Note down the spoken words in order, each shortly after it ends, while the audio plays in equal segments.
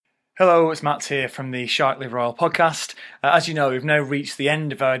Hello, it's Matt here from the Shark Liver Oil podcast. As you know, we've now reached the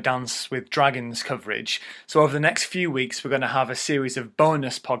end of our Dance with Dragons coverage. So over the next few weeks, we're going to have a series of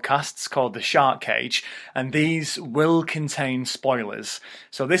bonus podcasts called The Shark Cage, and these will contain spoilers.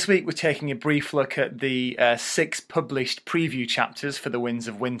 So this week, we're taking a brief look at the 6 published preview chapters for The Winds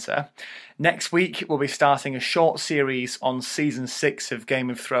of Winter. Next week, we'll be starting a short series on Season 6 of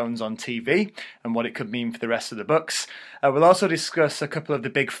Game of Thrones on TV and what it could mean for the rest of the books. We'll also discuss a couple of the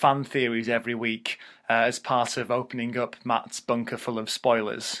big fan theories every week as part of opening up Matt's bunker full of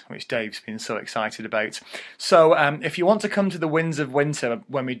spoilers, which Dave's been so excited about. So if you want to come to The Winds of Winter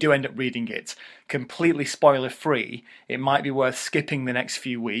when we do end up reading it completely spoiler-free, it might be worth skipping the next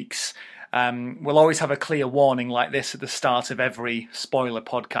few weeks. We'll always have a clear warning like this at the start of every spoiler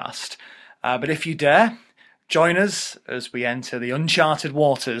podcast. But if you dare, join us as we enter the uncharted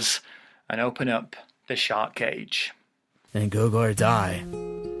waters and open up the Shark Cage. And go or die.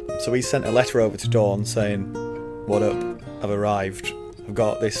 So he sent a letter over to Dawn saying, "What up? I've arrived. I've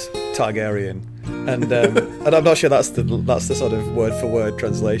got this Targaryen," and I'm not sure that's the sort of word for word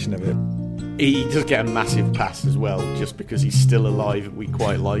translation of it. He does get a massive pass as well, just because he's still alive and we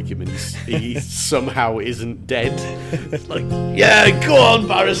quite like him, and he somehow isn't dead. It's like, yeah, go on,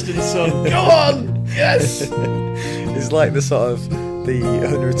 Barristan son, go on, yes. It's like the sort of the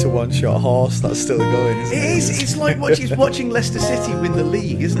 100 to 1 shot horse that's still going, isn't it? It is. It's like watching Leicester City win the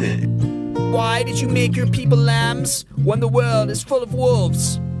league, isn't it? Why did you make your people lambs when the world is full of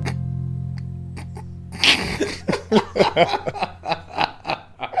wolves?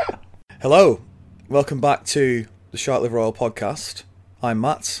 Hello, welcome back to the Shark Liver Oil podcast. I'm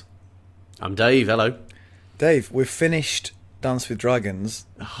Matt. I'm Dave, hello. Dave, we've finished Dance with Dragons.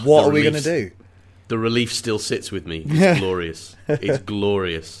 What are we going to do? The relief still sits with me. It's glorious. It's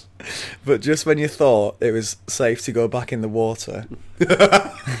glorious. But just when you thought it was safe to go back in the water,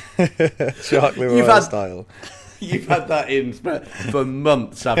 Shark Liver Oil style. You've had that in for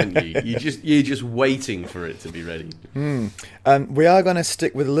months, haven't you? You're just waiting for it to be ready. And we are going to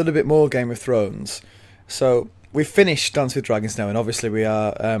stick with a little bit more Game of Thrones. So we've finished Dance with Dragons now, and obviously we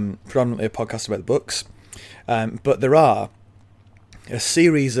are predominantly a podcast about the books. But there are a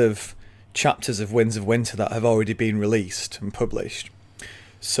series of chapters of Winds of Winter that have already been released and published.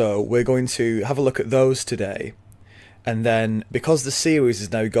 So we're going to have a look at those today. And then, because the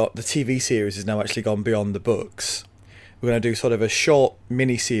TV series has now actually gone beyond the books, we're going to do sort of a short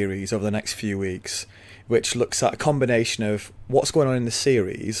mini-series over the next few weeks, which looks at a combination of what's going on in the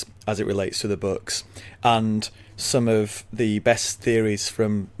series as it relates to the books, and some of the best theories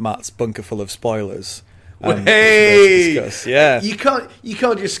from Matt's bunker full of spoilers. Hey! Yeah. You can't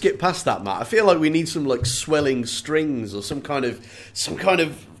just skip past that, Matt. I feel like we need some like swelling strings or some kind of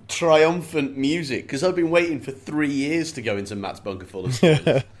triumphant music, because I've been waiting for 3 years to go into Matt's bunker full of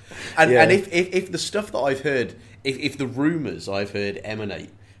spoilers. And if the stuff that I've heard, if the rumours I've heard emanate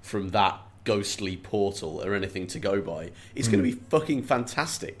from that ghostly portal are anything to go by, it's going to be fucking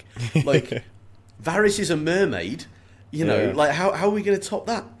fantastic. Like, Varys is a mermaid, you know, like how are we going to top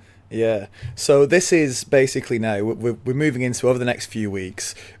that? Yeah, so this is basically now, we're moving into, over the next few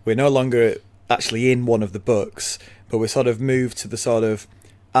weeks, we're no longer actually in one of the books, but we're sort of moved to the sort of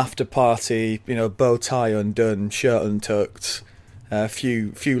after party, you know, bow tie undone, shirt untucked, a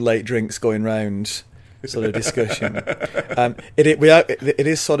few late drinks going round sort of discussion. It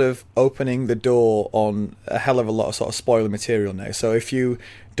is sort of opening the door on a hell of a lot of sort of spoiler material now. So if you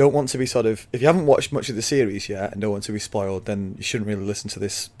don't want to be if you haven't watched much of the series yet and don't want to be spoiled, then you shouldn't really listen to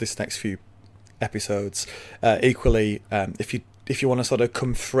this next few episodes. Equally, if you want to sort of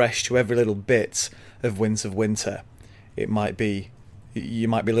come fresh to every little bit of Winds of Winter, you might be a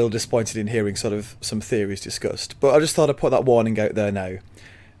little disappointed in hearing sort of some theories discussed. But I just thought I'd put that warning out there now.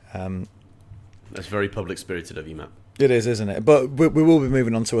 That's very public-spirited of you, Matt. It is, isn't it? But we will be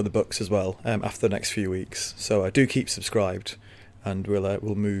moving on to other books as well after the next few weeks. So do keep subscribed, and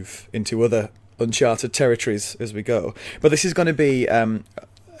we'll move into other uncharted territories as we go. But this is going to be a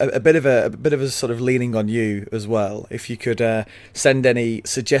bit of a sort of leaning on you as well. If you could send any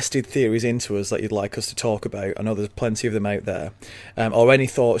suggested theories into us that you'd like us to talk about. I know there's plenty of them out there, or any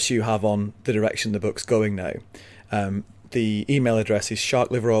thoughts you have on the direction the book's going now. The email address is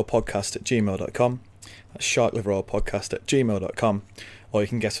sharkliveroilpodcast@gmail.com. That's sharkliveroilpodcast@gmail.com. Or you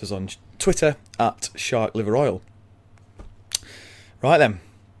can get us on Twitter @sharkliveroil. Right then.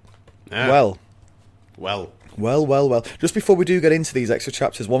 Well. Well. Just before we do get into these extra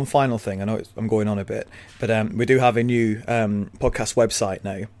chapters, one final thing. I know I'm going on a bit, but we do have a new podcast website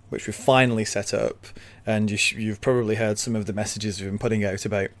now, which we've finally set up. And you've probably heard some of the messages we've been putting out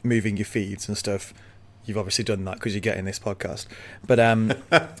about moving your feeds and stuff. You've obviously done that because you're getting this podcast. But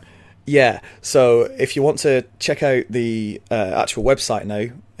Yeah, so if you want to check out the actual website now,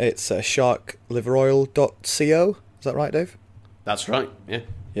 it's sharkliveroil.co. Is that right, Dave? That's right, yeah.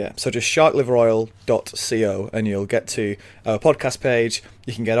 Yeah, so just sharkliveroil.co and you'll get to our podcast page.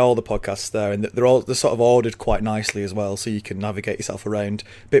 You can get all the podcasts there, and they're sort of ordered quite nicely as well, so you can navigate yourself around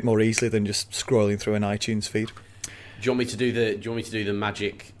a bit more easily than just scrolling through an iTunes feed. Do you want me to do the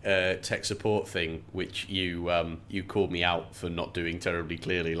magic tech support thing, which you called me out for not doing terribly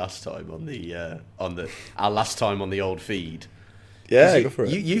clearly last time on our last time on the old feed? Yeah, go for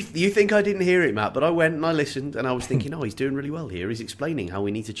it. You think I didn't hear it, Matt, but I went and I listened, and I was thinking, oh, he's doing really well here. He's explaining how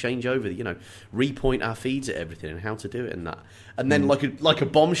we need to change over, repoint our feeds at everything and how to do it and that. And then like a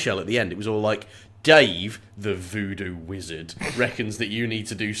bombshell at the end, it was all like, Dave, the voodoo wizard, reckons that you need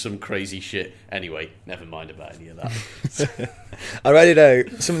to do some crazy shit. Anyway, never mind about any of that. I read it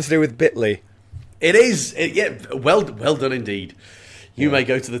out. Something to do with Bitly. It is. Yeah, well done indeed. You may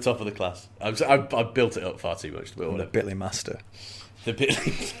go to the top of the class. I've built it up far too much. But The Bitly Master. The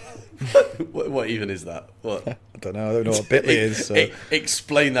Bitly. What even is that? What? I don't know what Bitly is. So.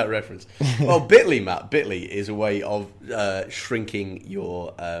 Explain that reference. Well, Bitly, Matt. Bitly is a way of shrinking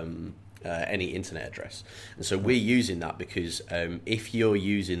your any internet address, and so we're using that because if you're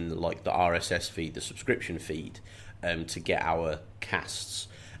using like the RSS feed, the subscription feed, to get our casts,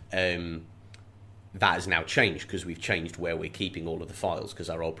 that has now changed because we've changed where we're keeping all of the files because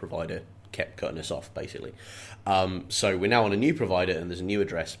our old provider kept cutting us off, basically. So we're now on a new provider and there's a new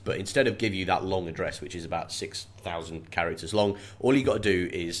address, but instead of give you that long address, which is about 6,000 characters long, all you got to do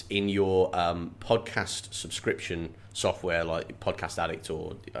is in your podcast subscription software like Podcast Addict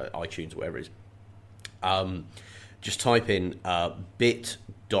or iTunes, whatever it is, just type in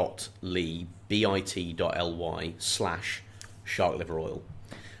bit.ly, bit.ly/sharkliveroil,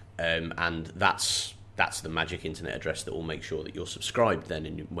 and that's the magic internet address that will make sure that you're subscribed then,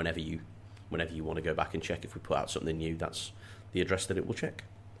 and whenever you want to go back and check if we put out something new, that's the address that it will check.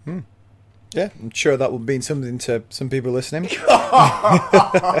 Yeah, I'm sure that will mean something to some people listening.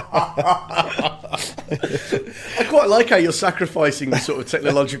 I quite like how you're sacrificing the sort of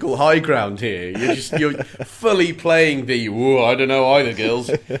technological high ground here. You're fully playing the I don't know either, girls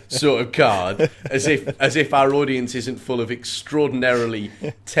sort of card, as if our audience isn't full of extraordinarily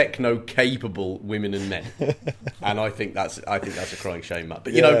techno capable women and men. And I think that's a crying shame, Matt.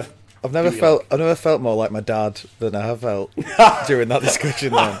 But you know. I've never felt more like my dad than I have felt during that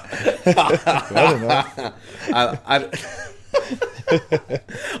discussion. Then I don't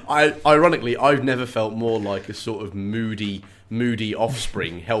know. Ironically, I've never felt more like a sort of moody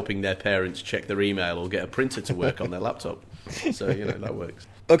offspring helping their parents check their email or get a printer to work on their laptop. So that works.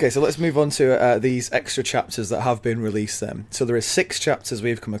 Okay, so let's move on to these extra chapters that have been released. Then, so there are 6 chapters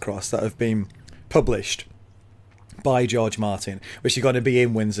we've come across that have been published by George Martin, which are going to be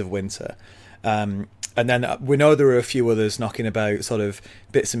in Winds of Winter. And then we know there are a few others knocking about, sort of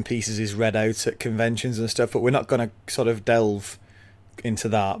bits and pieces he's read out at conventions and stuff, but we're not going to sort of delve into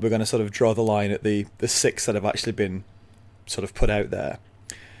that. We're going to sort of draw the line at the 6 that have actually been sort of put out there.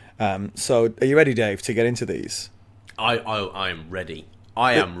 So are you ready, Dave, to get into these? I am ready.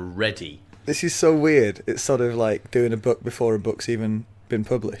 I am ready. This is so weird. It's sort of like doing a book before a book's even been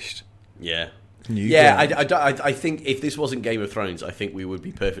published. Yeah. I think if this wasn't Game of Thrones, I think we would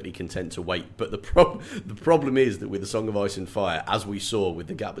be perfectly content to wait. But the problem is that with A Song of Ice and Fire, as we saw with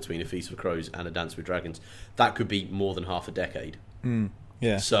the gap between A Feast for Crows and A Dance with Dragons, that could be more than half a decade.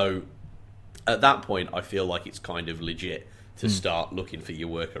 Yeah. So at that point, I feel like it's kind of legit to start looking for your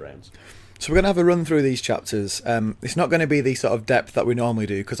workarounds. So we're going to have a run through these chapters. It's not going to be the sort of depth that we normally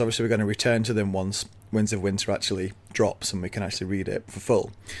do, because obviously we're going to return to them once Winds of Winter actually drops and we can actually read it for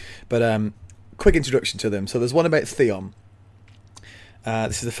full. But quick introduction to them. So there's one about Theon.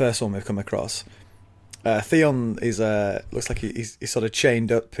 This is the first one we've come across. Theon is looks like he's sort of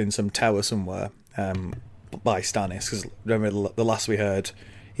chained up in some tower somewhere by Stannis, because remember the last we heard,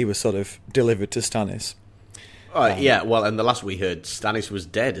 he was sort of delivered to Stannis. Yeah, well, and the last we heard, Stannis was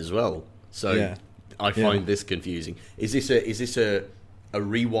dead as well. So yeah. I find this confusing. Is this a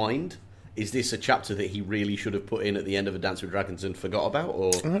rewind? Is this a chapter that he really should have put in at the end of A Dance with Dragons and forgot about, or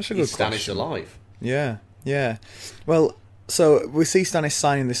is Stannis alive? Yeah. Well, so we see Stannis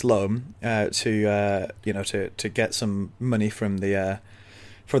signing this loan to get some money from the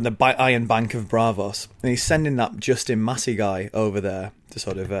Iron Bank of Braavos, and he's sending that Justin Massey guy over there to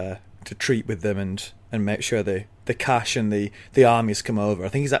sort of to treat with them and make sure the cash and the armies come over. I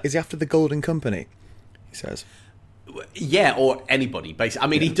think is he after the Golden Company? He says. Yeah, or anybody basically. I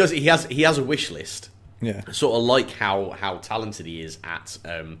mean, he has a wish list. Yeah, sort of like how talented he is at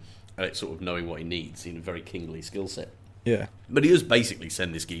sort of knowing what he needs in a very kingly skill set. Yeah. But he does basically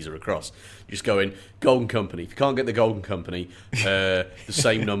send this geezer across, just going, Golden Company. If you can't get the Golden Company, the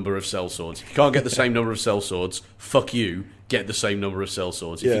same number of sellswords. If you can't get the same number of sellswords, fuck you, get the same number of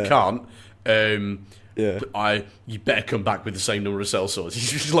sellswords. If you can't, you better come back with the same number of sellswords.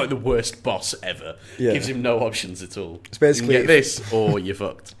 He's just like the worst boss ever. Yeah. Gives him no options at all. It's basically, you can get this, or you're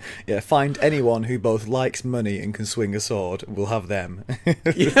fucked. Yeah, find anyone who both likes money and can swing a sword. We'll have them.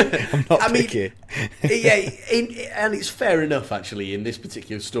 I'm not picky. And it's fair enough, actually, in this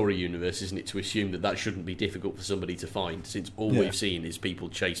particular story universe, isn't it, to assume that shouldn't be difficult for somebody to find, since all we've seen is people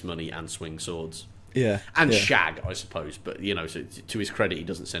chase money and swing swords. Yeah. And shag, I suppose. But, so to his credit, he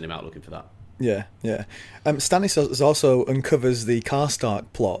doesn't send him out looking for that. Yeah. Stannis also uncovers the Karstark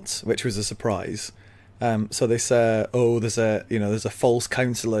plot, which was a surprise. So they say, there's a false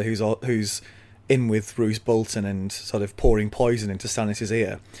counsellor who's in with Roose Bolton and sort of pouring poison into Stannis'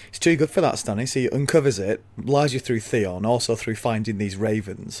 ear. It's too good for that, Stannis. He uncovers it largely through Theon, also through finding these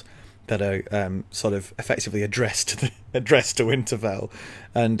ravens that are sort of effectively addressed to Winterfell,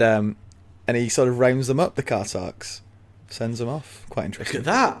 and he sort of rounds them up, the Karstarks. Sends them off. Quite interesting. Look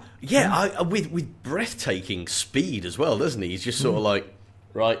at that. Yeah, with breathtaking speed as well, doesn't he? He's just sort of like,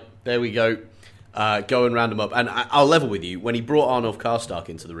 right, there we go. Go and round them up. And I'll level with you. When he brought Arnulf Karstark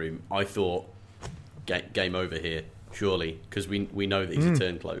into the room, I thought, game over here, surely. Because we know that he's a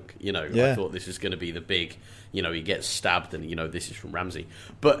turncloak. I thought this is going to be the big, he gets stabbed and, this is from Ramsay.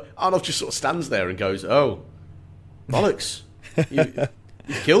 But Arnulf just sort of stands there and goes, oh, bollocks. You've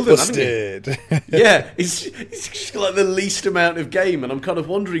killed him, haven't you? Yeah, it's just like the least amount of game, and I'm kind of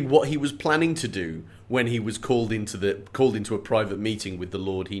wondering what he was planning to do when he was called into a private meeting with the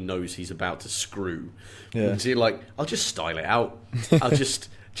Lord he knows he's about to screw. Yeah. And he's like, I'll just style it out. I'll just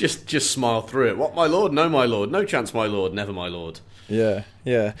smile through it. What, my lord? No, my lord. No chance, my lord. Never, my lord. Yeah.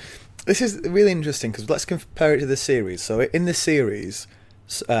 This is really interesting because let's compare it to the series. So in the series,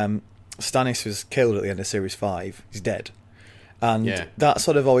 Stannis was killed at the end of Series 5. He's dead. And that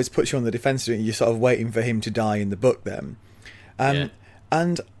sort of always puts you on the defensive. You're sort of waiting for him to die in the book then.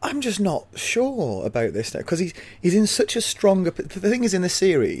 And I'm just not sure about this now, because he's in such a strong... The thing is, in the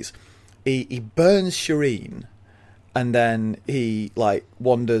series, he burns Shireen, and then he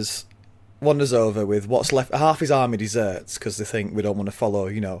wanders over with what's left. Half his army deserts because they think we don't want to follow,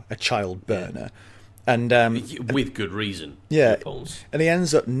 a child burner. And with good reason. Yeah, and he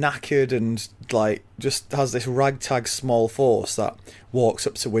ends up knackered and just has this ragtag small force that walks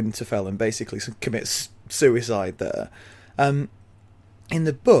up to Winterfell and basically commits suicide there. In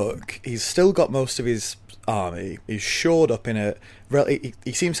the book, he's still got most of his army. He's shored up in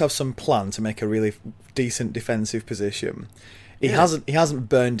he seems to have some plan to make a really decent defensive position. He hasn't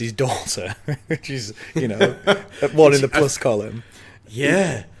burned his daughter, which is one in the plus column.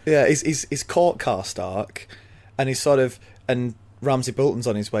 Yeah. Yeah, he's caught Karstark, and and Ramsay Bolton's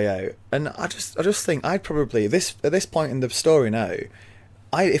on his way out. And I just think I'd probably at this point in the story now,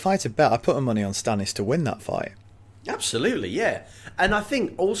 if I had to bet, I'd put my money on Stannis to win that fight. Absolutely, yeah. And I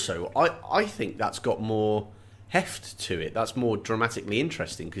think also I think that's got more heft to it. That's more dramatically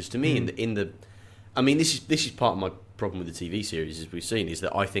interesting, because to me this is part of my problem with the TV series, as we've seen, is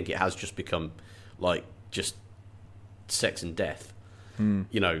that I think it has just become just sex and death. And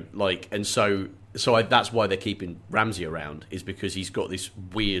so that's why they're keeping Ramsay around, is because he's got this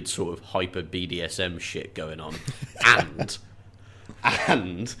weird sort of hyper BDSM shit going on, and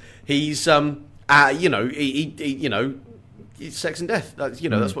he's it's sex and death.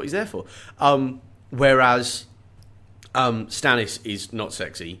 That's what he's there for. Whereas Stannis is not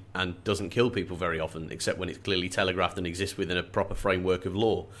sexy and doesn't kill people very often, except when it's clearly telegraphed and exists within a proper framework of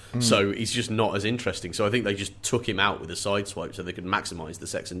law. So he's just not as interesting. So I think they just took him out with a sideswipe so they could maximise the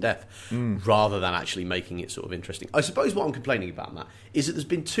sex and death, rather than actually making it sort of interesting. I suppose what I'm complaining about, Matt, is that there's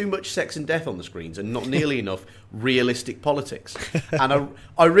been too much sex and death on the screens and not nearly enough realistic politics. And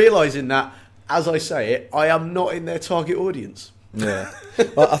I realise in that, as I say it, I am not in their target audience. Yeah,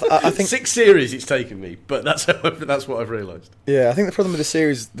 well, I think 6 series it's taken me, but that's what I've realised. Yeah, I think the problem with the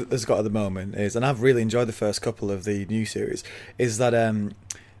series that has got at the moment is, and I've really enjoyed the first couple of the new series, is that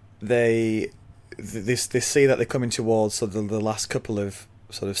they see that they're coming towards sort of the last couple of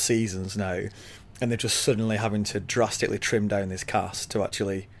sort of seasons now, and they're just suddenly having to drastically trim down this cast to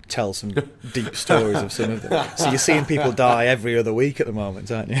actually tell some deep stories of some of them. So you're seeing people die every other week at the moment,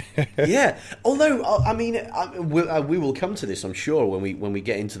 aren't you? Yeah. Although, I mean, we will come to this, I'm sure, when we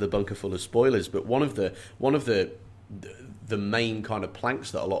get into the bunker full of spoilers. But one of the main kind of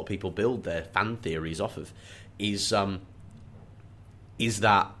planks that a lot of people build their fan theories off of is is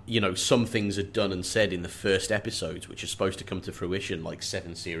that, some things are done and said in the first episodes, which are supposed to come to fruition like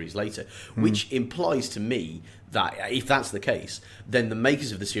 7 series later, which implies to me that if that's the case, then the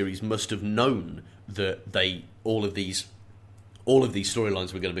makers of the series must have known that all of these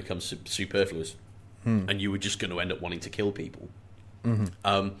storylines were going to become superfluous, and you were just going to end up wanting to kill people.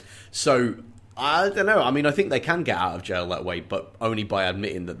 So I don't know. I mean, I think they can get out of jail that way, but only by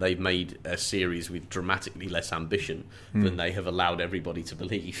admitting that they've made a series with dramatically less ambition than they have allowed everybody to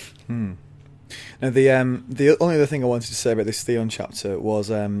believe. Now, the only other thing I wanted to say about this Theon chapter was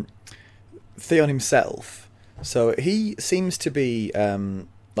Theon himself. So he seems to be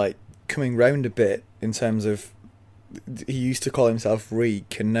coming round a bit in terms of, he used to call himself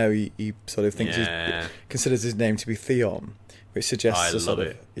Reek, and now he sort of thinks considers his name to be Theon, which suggests a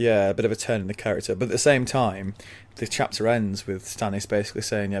bit of a turn in the character. But at the same time, the chapter ends with Stannis basically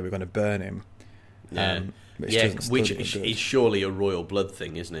saying, "Yeah, we're going to burn him." Which is surely a royal blood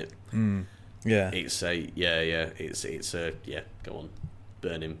thing, isn't it? Yeah, it's a go on,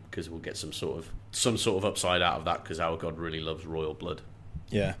 burn him, because we'll get some sort of upside out of that, because our god really loves royal blood.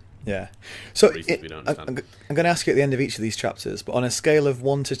 Yeah. So we don't understand. I'm going to ask you at the end of each of these chapters, but on a scale of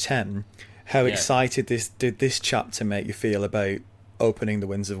 1 to 10, how excited did this chapter make you feel about opening the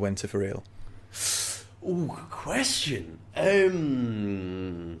Winds of Winter for real? Ooh, good question.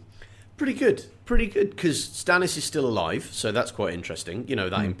 Pretty good, because Stannis is still alive, so that's quite interesting.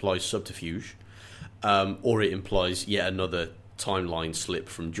 That implies subterfuge, or it implies yet another timeline slip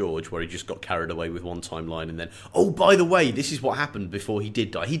from George, where he just got carried away with one timeline, and then, oh, by the way, this is what happened before he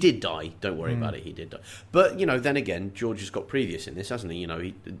did die. He did die. Don't worry about it. He did die. But then again, George has got previous in this, hasn't he?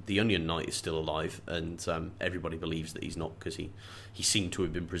 The Onion Knight is still alive, and everybody believes that he's not, because he seemed to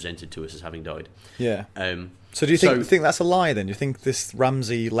have been presented to us as having died. Yeah. So do you think that's a lie then? Do you think this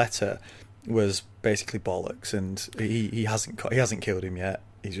Ramsay letter was basically bollocks, and he hasn't killed him yet?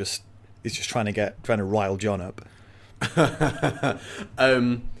 He's just trying to rile Jon up.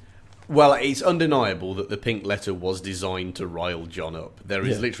 Well, it's undeniable that the pink letter was designed to rile Jon up. There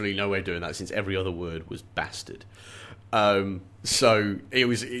is literally no way of doing that, since every other word was bastard. So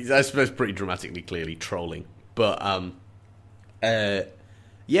that's pretty dramatically clearly trolling. But I don't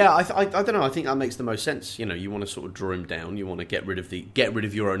know. I think that makes the most sense. You want to sort of draw him down. You want to get rid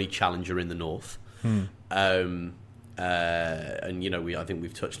of your only challenger in the north. And I think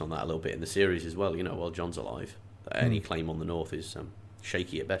we've touched on that a little bit in the series as well. While Jon's alive, any claim on the north is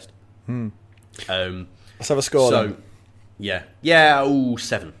shaky at best. Let's have a score then. Yeah. Ooh,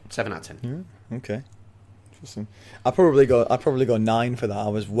 7 out of 10. Yeah, okay. Interesting. I probably go 9 for that. I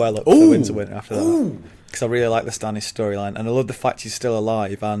was well up for the Winter after that, because I really like the Stannis storyline, and I love the fact he's still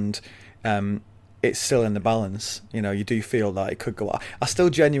alive, and it's still in the balance. You do feel that it could go. I still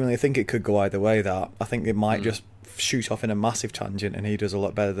genuinely think it could go either way. That I think it might just shoot off in a massive tangent, and he does a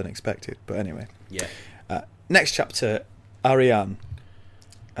lot better than expected. But anyway, next chapter, Arianne,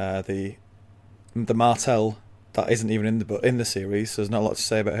 the Martell that isn't even in the series. So there's not a lot to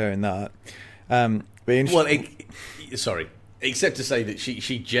say about her in that. Except to say that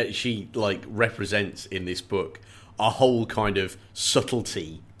she represents in this book a whole kind of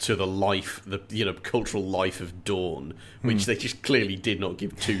subtlety to the life, cultural life of Dorne, which they just clearly did not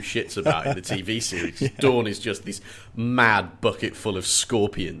give two shits about in the TV series. Dorne is just this mad bucket full of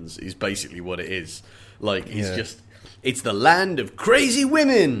scorpions, is basically what it is. It's the land of crazy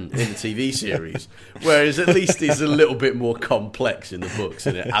women in the TV series, whereas at least it's a little bit more complex in the books,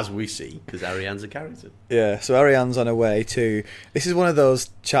 as we see, because Arianne's a character. Yeah, so Arianne's on her way to... This is one of those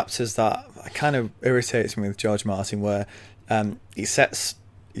chapters that kind of irritates me with George Martin, where he sets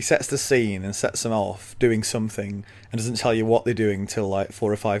the scene and sets them off doing something and doesn't tell you what they're doing till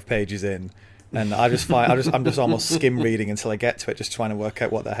 4 or 5 pages in. And I'm just almost skim reading until I get to it, just trying to work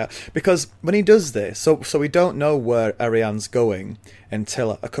out what the hell. Because when he does this, so we don't know where Arianne's going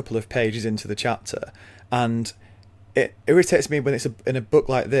until a couple of pages into the chapter, and it irritates me when it's in a book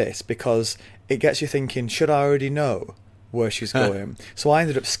like this, because it gets you thinking, should I already know where she's going? So I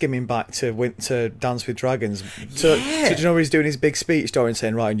ended up skimming back to Dance with Dragons. So where he's doing his big speech, Dorian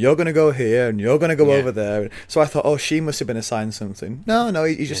saying, right, and you're going to go here, and you're going to go over there. So I thought, oh, she must have been assigned something. No,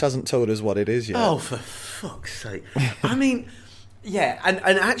 he just hasn't told us what it is yet. Oh, for fuck's sake. I mean, and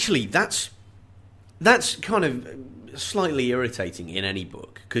actually, that's kind of slightly irritating in any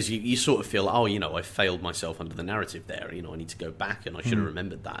book, because you sort of feel, I failed myself under the narrative there. I need to go back, and I should have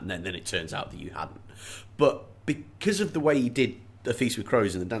remembered that. And then it turns out that you hadn't. But because of the way he did A Feast with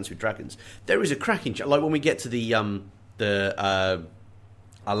Crows and The Dance with Dragons, there is a cracking like when we get to the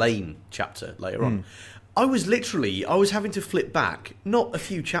Alain chapter later on, I was having to flip back, not a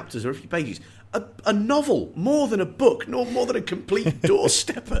few chapters or a few pages, a novel, more than a book, more than a complete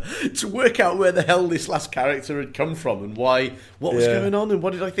doorstepper, to work out where the hell this last character had come from and what was going on and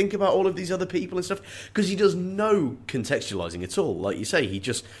what did I think about all of these other people and stuff. Because he does no contextualising at all. Like you say, he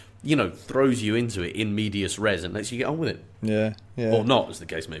just, throws you into it in medias res and lets you get on with it. Yeah, yeah. Or not, as the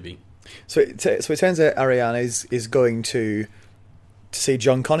case may be. So it turns out Arianne is going to see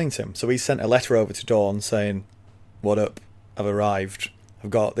John Connington. So he sent a letter over to Dawn saying, "What up? I've arrived. I've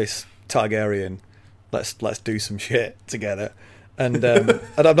got this Targaryen. Let's do some shit together." And and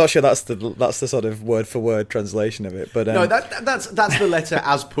I'm not sure that's the sort of word for word translation of it, but no, that's the letter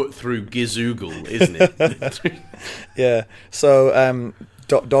as put through Gizoogle, isn't it? Yeah. So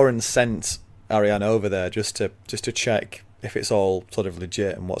Doran sent Arianne over there just to check if it's all sort of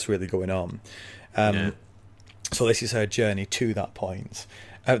legit and what's really going on. So this is her journey to that point.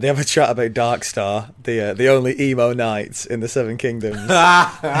 They have a chat about Darkstar, the only emo knight in the Seven Kingdoms.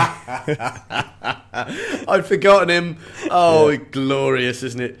 I'd forgotten him. Oh, yeah. Glorious,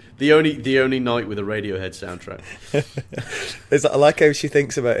 isn't it? The only knight with a Radiohead soundtrack. I like how she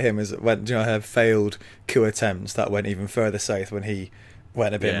thinks about him as when her failed coup attempts that went even further south when he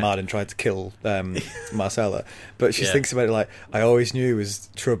went a bit mad and tried to kill Marcella. But she thinks about it like, I always knew he was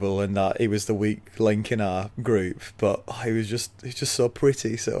trouble and that he was the weak link in our group, but he's just so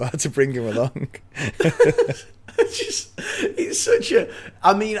pretty, so I had to bring him along. I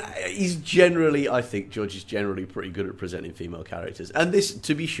think George is generally pretty good at presenting female characters, and this,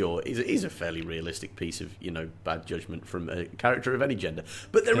 to be sure, is a fairly realistic piece of bad judgment from a character of any gender.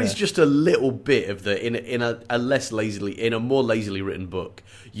 But there is just a little bit of in a more lazily written book,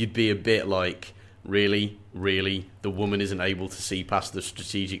 you'd be a bit like, really, the woman isn't able to see past the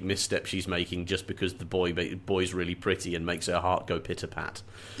strategic misstep she's making just because the boy's really pretty and makes her heart go pitter pat.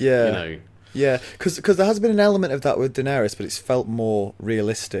 Yeah. Yeah, because there has been an element of that with Daenerys, but it's felt more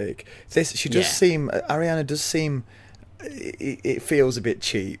realistic. Arianna does seem, it feels a bit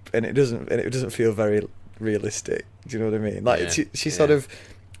cheap, and it doesn't feel very realistic. Do you know what I mean? Like she sort of,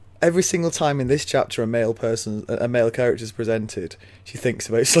 every single time in this chapter a male character is presented, she thinks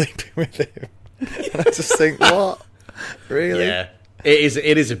about sleeping with him. And I just think, what? Really? Yeah,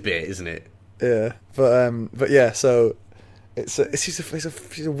 it is a bit, isn't it? Yeah, but yeah, so.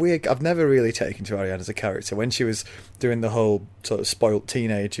 She's a weird. I've never really taken to Arianne as a character. When she was doing the whole sort of spoilt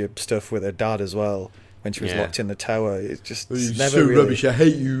teenager stuff with her dad as well, when she was locked in the tower, it's just never so really... rubbish. I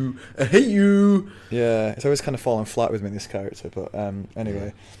hate you. Yeah, it's always kind of fallen flat with me, this character. But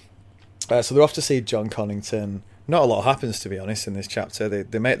anyway, so they're off to see John Connington. Not a lot happens, to be honest, in this chapter.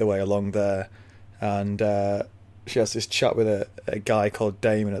 They make their way along there, and she has this chat with a guy called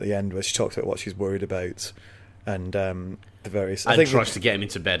Damon at the end, where she talks about what she's worried about, and the various. I think tries to get him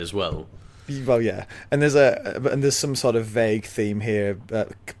into bed as well. Well, yeah, and there's some sort of vague theme here,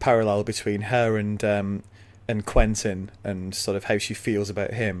 parallel between her and Quentin, and sort of how she feels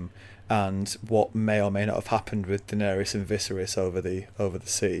about him, and what may or may not have happened with Daenerys and Viserys over the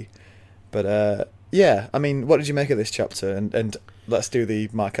sea. But yeah, I mean, what did you make of this chapter? And let's do the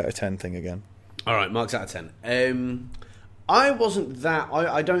mark out of 10 thing again. All right, marks out of 10. I wasn't that.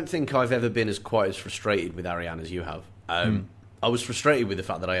 I don't think I've ever been quite as frustrated with Arianne as you have. I was frustrated with the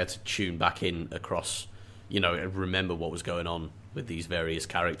fact that I had to tune back in across, and remember what was going on with these various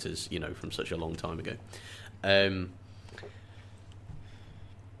characters, from such a long time ago.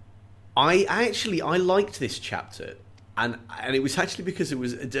 I liked this chapter, and it was actually because it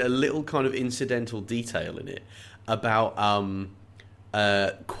was a little kind of incidental detail in it about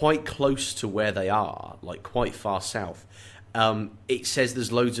quite close to where they are, like quite far south. It says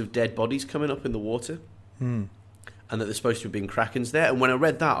there's loads of dead bodies coming up in the water. And that there's supposed to have been Krakens there. And when I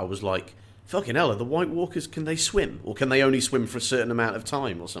read that, I was like, fucking hell, are the White Walkers, can they swim? Or can they only swim for a certain amount of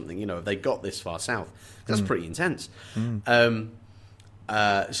time or something? Have they got this far south? That's pretty intense. So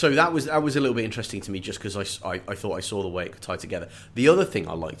that was a little bit interesting to me, just because I thought I saw the way it could tie together. The other thing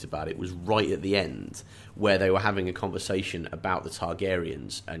I liked about it was right at the end, where they were having a conversation about the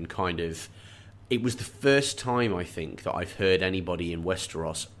Targaryens, and kind of... It was the first time, I think, that I've heard anybody in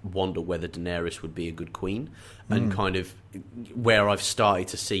Westeros wonder whether Daenerys would be a good queen, and kind of where I've started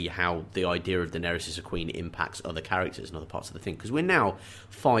to see how the idea of Daenerys as a queen impacts other characters and other parts of the thing. Because we're now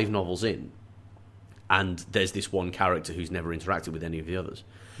 5 novels in, and there's this one character who's never interacted with any of the others.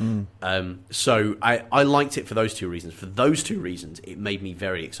 So I liked it for those 2 reasons. For those 2 reasons, it made me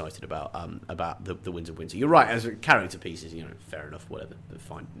very excited about the Winds of Winter. You're right, as a character pieces, fair enough, whatever,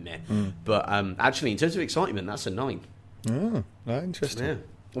 fine, meh. But actually, in terms of excitement, that's a 9. Oh, interesting. Yeah.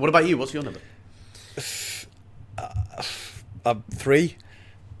 What about you? What's your number? 3.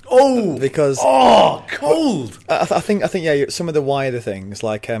 because cold. I think yeah, some of the wider things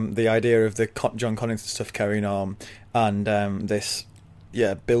like the idea of the John Connington stuff carrying on, and this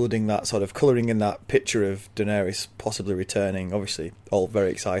building that sort of colouring in that picture of Daenerys possibly returning, obviously all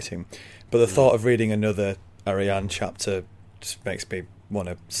very exciting, but the thought of reading another Arianne chapter just makes me want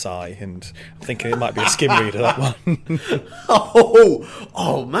to sigh, and I'm thinking it might be a skim reader, that one.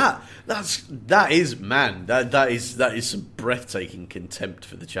 Matt, that is some breathtaking contempt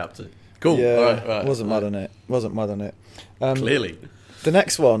for the chapter. Cool. Yeah, all right. Wasn't mad on it. Clearly. The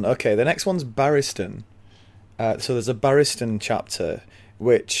next one's Barristan. So there's a Barristan chapter,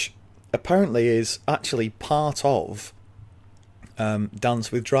 which apparently is actually part of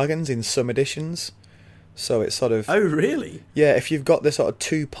Dance with Dragons in some editions. So it's sort of... Oh, really? Yeah, if you've got the sort of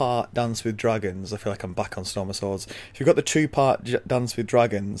two-part Dance with Dragons, I feel like I'm back on Storm of Swords. If you've got the two-part Dance with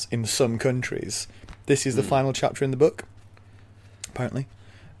Dragons in some countries, this is the final chapter in the book, apparently.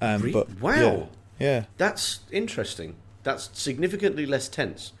 Wow. Yeah. That's interesting. That's significantly less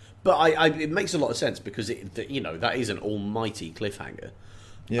tense. But it makes a lot of sense because, that is an almighty cliffhanger.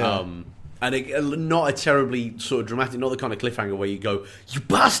 Yeah. And not a terribly sort of dramatic, not the kind of cliffhanger where you go, "You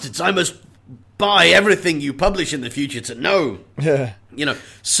bastards, I must buy everything you publish in the future to know." Yeah.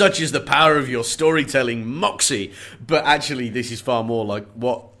 Such is the power of your storytelling moxie. But actually, this is far more like,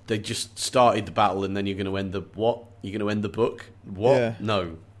 what? They just started the battle and then you're going to end the what? You're going to end the book? What? Yeah.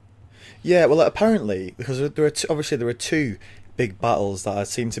 No. Yeah, well, apparently, because there are two big battles that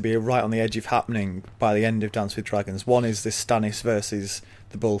seem to be right on the edge of happening by the end of Dance with Dragons. One is this Stannis versus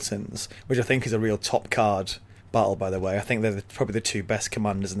the Boltons, which I think is a real top card battle, by the way. I think they're probably the two best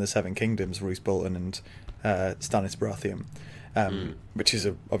commanders in the Seven Kingdoms, Roose Bolton and Stannis Baratheon, which is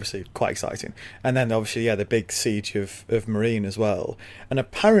obviously quite exciting. And then obviously, the big siege of Meereen as well. And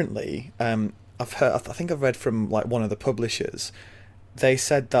apparently, I think I've read from like one of the publishers, they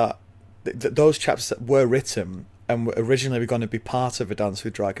said that those chapters that were written and were originally going to be part of A Dance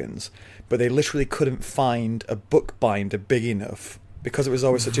with Dragons, but they literally couldn't find a book binder big enough. Because it was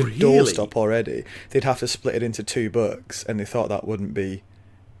always such a doorstop already, they'd have to split it into two books, and they thought that wouldn't be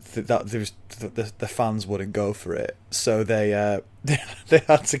the fans wouldn't go for it, so they had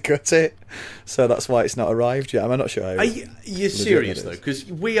to cut it. So that's why it's not arrived yet. I'm not sure. Are you're serious though? Because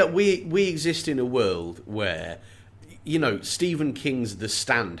we exist in a world where Stephen King's The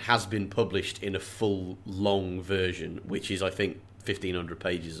Stand has been published in a full long version, which is I think 1,500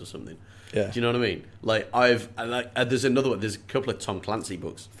 pages or something. Yeah. Do you know what I mean? Like there's another one. There's a couple of Tom Clancy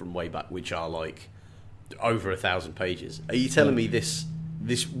books from way back which are like over 1,000 pages. Are you telling me this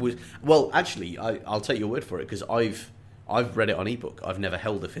was? Well, actually, I'll take your word for it because I've read it on ebook. I've never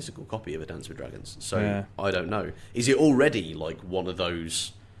held a physical copy of A Dance with Dragons, so I don't know. Is it already like one of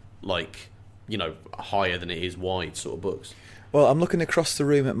those higher than it is wide sort of books? Well, I'm looking across the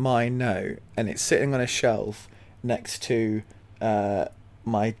room at mine now, and it's sitting on a shelf next to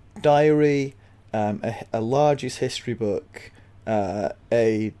my diary, a largest history book,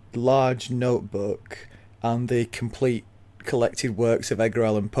 a large notebook, and the complete collected works of Edgar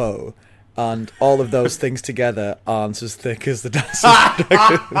Allan Poe. And all of those things together aren't as thick as the Dance with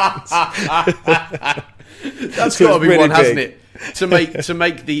Dragons. That's got to be one, hasn't it? To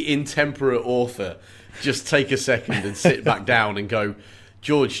make the intemperate author just take a second and sit back down and go,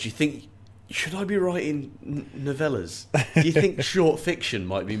 "George, do you think... should I be writing novellas? Do you think short fiction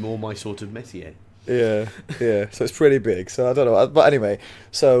might be more my sort of métier?" Yeah. So it's pretty big. So I don't know. But anyway,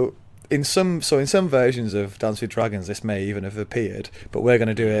 so in some versions of Dance with Dragons, this may even have appeared. But we're going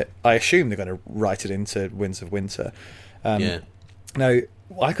to do it. I assume they're going to write it into Winds of Winter. Now,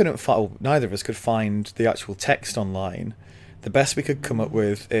 I couldn't find. Neither of us could find the actual text online. The best we could come up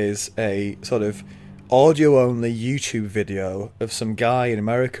with is a sort of audio-only YouTube video of some guy in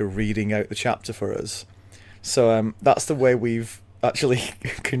America reading out the chapter for us. So that's the way we've actually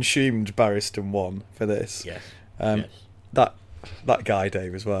consumed Barristan 1 for this. Yes. That guy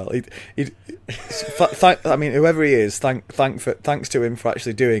Dave as well. I mean, whoever he is, thanks to him for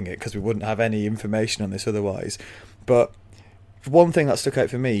actually doing it, because we wouldn't have any information on this otherwise. But one thing that stuck out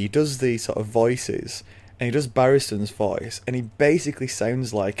for me, he does the sort of voices, and he does Barristan's voice, and he basically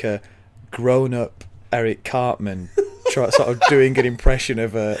sounds like a grown-up Eric Cartman sort of doing an impression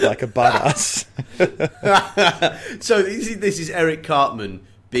of a badass. So this is Eric Cartman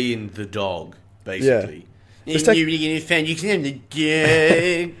being the dog, basically. Yeah.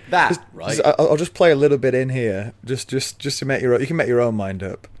 That, right? I'll just play a little bit in here, just to make you can make your own mind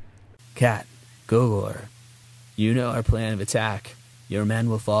up. Cat, Gogor, you know our plan of attack. Your men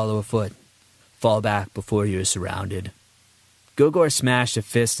will follow afoot. Fall back before you are surrounded. Gogor smashed a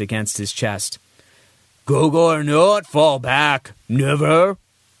fist against his chest. Gogor not fall back, never.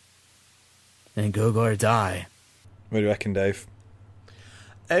 and Gogor die. What do you reckon, Dave?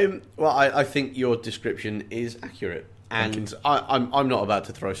 Well, I think your description is accurate, and I'm not about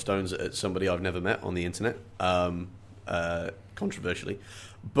to throw stones at somebody I've never met on the internet, controversially,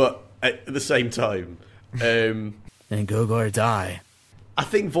 but at the same time, and Gogor die. I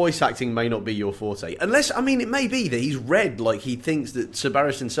think voice acting may not be your forte, unless it may be that he's read like he thinks that Sir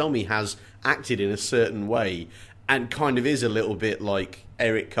Barristan Selmy has acted in a certain way, and kind of is a little bit like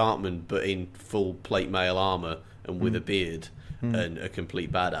Eric Cartman, but in full plate mail armour and with a beard. And a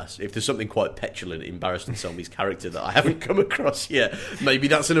complete badass. If there's something quite petulant in Barristan Selmy's character that I haven't come across yet, maybe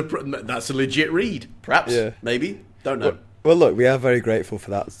that's a legit read. Perhaps, maybe, don't know. Well, look, we are very grateful for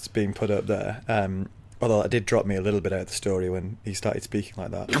that being put up there. Although that did drop me a little bit out of the story when he started speaking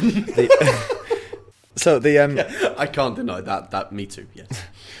like that. I can't deny that. That me too. Yes.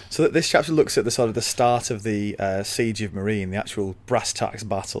 So this chapter looks at the sort of the start of the siege of Meereen, the actual brass tacks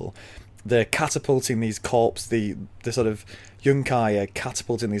battle. They're catapulting these corpses, the sort of Yunkai are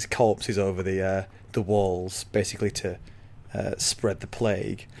catapulting these corpses over the walls, basically to spread the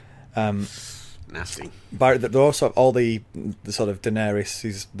plague. Nasty. But they're also all the sort of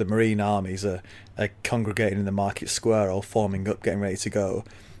Daenerys, the Meereen armies are congregating in the market square, all forming up, getting ready to go.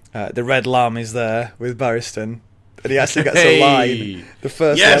 The Red Lamb is there with Barristan, and he actually gets a line, the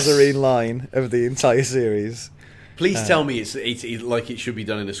first Lazarene line of the entire series. Please tell me it's like it should be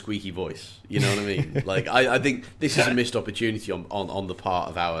done in a squeaky voice. You know what I mean? Like I think this is a missed opportunity on the part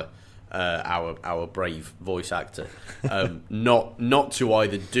of our brave voice actor, not to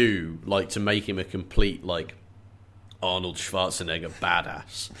either do like to make him a complete like Arnold Schwarzenegger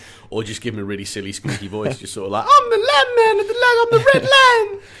badass, or just give him a really silly squeaky voice, just sort of like I'm the lamb man of the lamb, I'm the red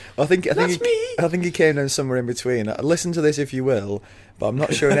lamb. I think he came down somewhere in between. Listen to this if you will, but I'm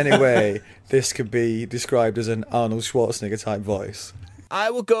not sure in any way this could be described as an Arnold Schwarzenegger type voice.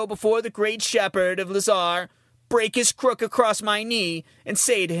 I will go before the great shepherd of Lazar, break his crook across my knee, and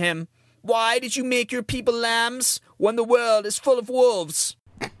say to him, "Why did you make your people lambs when the world is full of wolves?"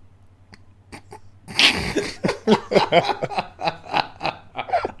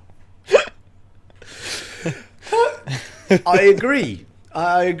 I agree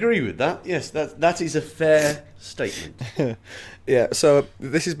with that. Yes, that is a fair statement. Yeah, so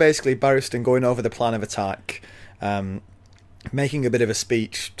this is basically Barristan going over the plan of attack, making a bit of a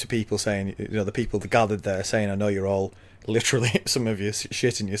speech to people, saying, the people that gathered there, saying, I know you're all literally, some of you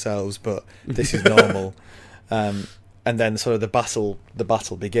shitting yourselves, but this is normal. And then sort of the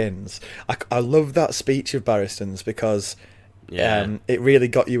battle begins. I love that speech of Barristan's because it really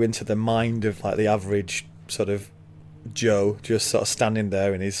got you into the mind of like the average sort of Joe, just sort of standing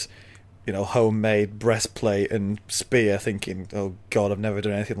there in his homemade breastplate and spear, thinking, oh God, I've never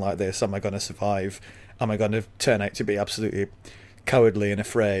done anything like this. Am I going to survive? Am I going to turn out to be absolutely cowardly and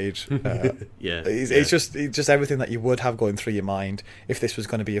afraid? It's just everything that you would have going through your mind if this was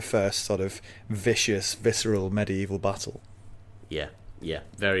going to be your first sort of vicious, visceral medieval battle. Yeah,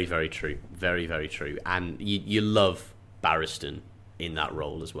 very, very true. Very, very true. And you love Barristan in that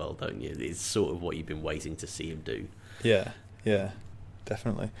role as well, don't you? It's sort of what you've been waiting to see him do. Yeah,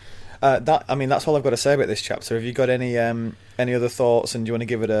 definitely. That's all I've got to say about this chapter. Have you got any other thoughts, and do you want to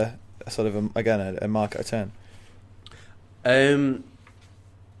give it a sort of a mark out of 10?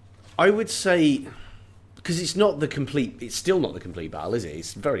 I would say, because it's still not the complete battle, is it?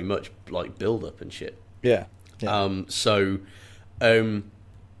 It's very much like build up and shit. Yeah.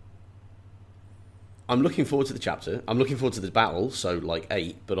 I'm looking forward to the chapter. I'm looking forward to the battle. So like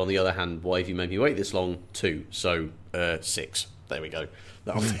 8, but on the other hand, why have you made me wait this long? 2. So 6. There we go.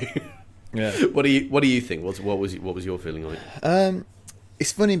 That'll do. Yeah. What do you think? What was your feeling on it?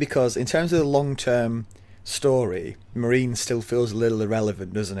 It's funny because in terms of the long-term story, Meereen still feels a little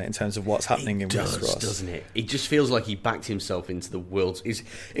irrelevant, doesn't it, in terms of what's happening in Westeros? Doesn't it? It just feels like he backed himself into the world.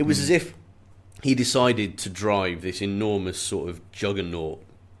 It was as if he decided to drive this enormous sort of juggernaut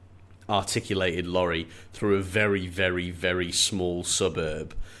articulated lorry through a very, very, very small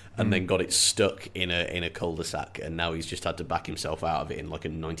suburb, and then got it stuck in a cul-de-sac, and now he's just had to back himself out of it in like a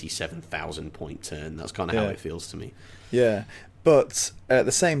 97,000 point turn. That's kind of how it feels to me. Yeah, but at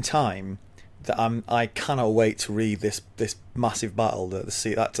the same time, that I cannot wait to read this massive battle,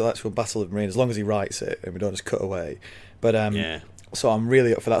 the actual Battle of Meereen, as long as he writes it and we don't just cut away. But so I'm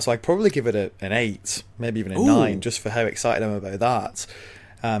really up for that. So I'd probably give it an 8, maybe even a 9, just for how excited I'm about that.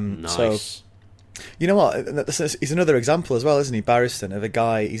 Nice. So, you know what? He's another example as well, isn't he? Barristan, of a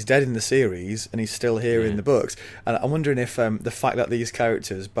guy, he's dead in the series and he's still here in the books. And I'm wondering if the fact that these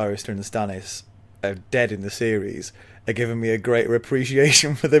characters, Barristan and Stannis, are dead in the series are giving me a greater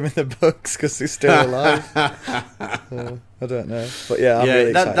appreciation for them in the books because they're still alive. I don't know, but yeah, I'm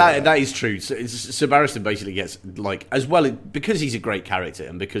really excited. That is true. So Barristan basically gets, like, as well, because he's a great character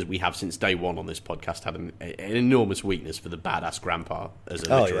and because we have since day one on this podcast had an enormous weakness for the badass grandpa as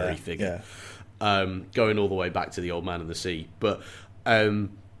a literary figure, going all the way back to The Old Man and the Sea, but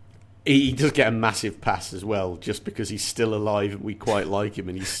he does get a massive pass as well, just because he's still alive and we quite like him,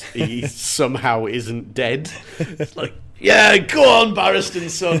 and he somehow isn't dead. It's like, yeah, go on,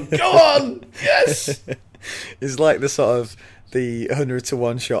 Barristan's son, go on, yes. It's like the sort of the 100 to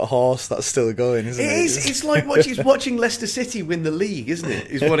 1 shot horse that's still going, isn't it? It is. It's like watching Leicester City win the league, isn't it?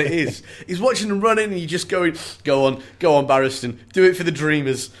 Is what it is. He's watching them run in, and you just going, go on, Barristan, do it for the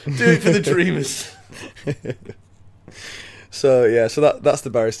Dreamers, do it for the Dreamers. So that's the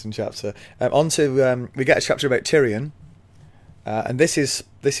Barristan chapter. We get a chapter about Tyrion, and this is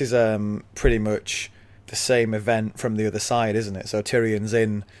pretty much the same event from the other side, isn't it? So Tyrion's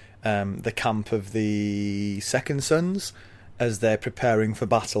in the camp of the Second Sons as they're preparing for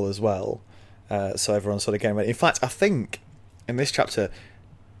battle as well. So everyone's sort of getting ready. In fact, I think in this chapter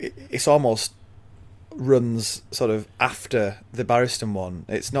it's almost runs sort of after the Barristan one.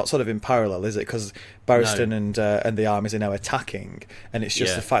 It's not sort of in parallel, is it? Because Barristan and the armies are now attacking, and it's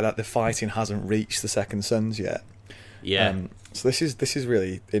just the fact that the fighting hasn't reached the Second Sons yet. Yeah. So this is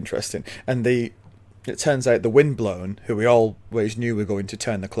really interesting. And it turns out the Windblown, who we always knew were going to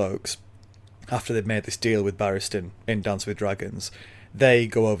turn the cloaks after they'd made this deal with Barristan in Dance with Dragons, they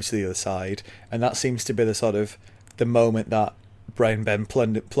go over to the other side, and that seems to be the sort of the moment that Brown Ben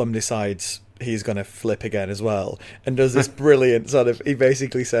Plum decides he's going to flip again as well, and does this brilliant sort of, he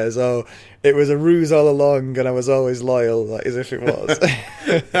basically says, oh, it was a ruse all along and I was always loyal, like, as if it was.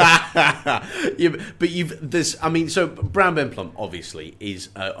 So Brown Ben Plum obviously is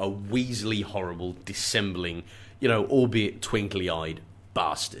a weaselly, horrible, dissembling, albeit twinkly-eyed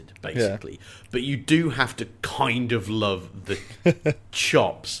bastard, basically. Yeah. But you do have to kind of love the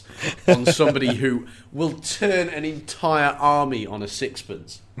chops on somebody who will turn an entire army on a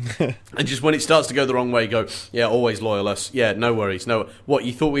sixpence. And just when it starts to go the wrong way, go, yeah, always loyal us. Yeah, no worries. No, what,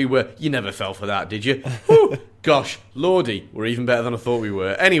 you thought we were? You never fell for that, did you? Whew, gosh, lordy, we're even better than I thought we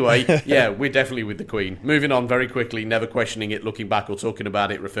were. Anyway, yeah, we're definitely with the Queen. Moving on very quickly, never questioning it, looking back or talking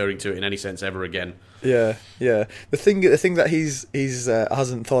about it, referring to it in any sense ever again. Yeah. The thing that he's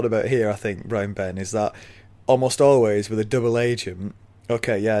hasn't thought about here, I think, Brown Ben, is that almost always with a double agent,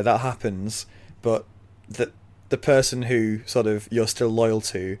 okay, yeah, that happens, but the person who sort of you're still loyal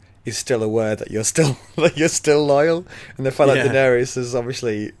to is still aware that you're still loyal, and the fact that Daenerys is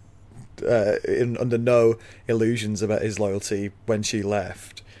obviously under no illusions about his loyalty when she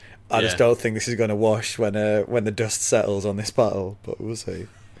left. I just don't think this is going to wash when the dust settles on this battle, but we'll see.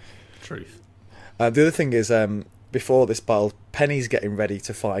 Truth. The other thing is, before this battle, Penny's getting ready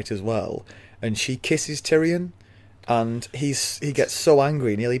to fight as well, and she kisses Tyrion, and he gets so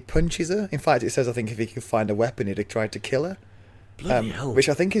angry, nearly punches her. In fact, it says, I think if he could find a weapon, he'd have tried to kill her. Bloody hell. Which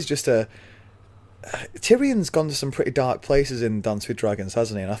I think is just Tyrion's gone to some pretty dark places in Dance with Dragons,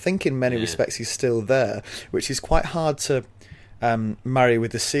 hasn't he? And I think in many respects he's still there, which is quite hard to marry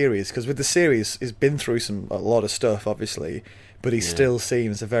with the series, because with the series he's been through a lot of stuff, obviously, but he still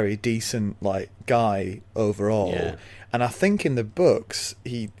seems a very decent guy overall. Yeah. And I think in the books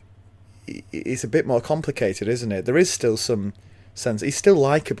it's a bit more complicated, isn't it? There is still some sense. He's still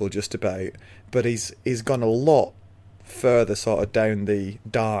likeable just about, but he's gone a lot further sort of down the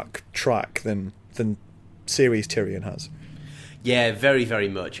dark track than series Tyrion has. Yeah, very, very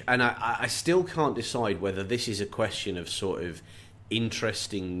much. And I still can't decide whether this is a question of sort of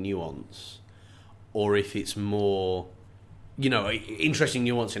interesting nuance, or if it's more, interesting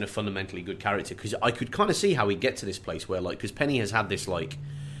nuance in a fundamentally good character. Because I could kind of see how he'd get to this place where, because Penny has had this,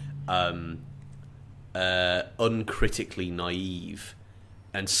 uncritically naive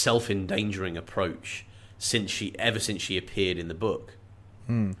and self-endangering approach since she appeared in the book.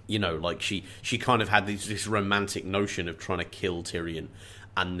 She kind of had this romantic notion of trying to kill Tyrion,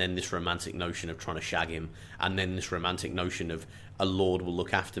 and then this romantic notion of trying to shag him, and then this romantic notion of a lord will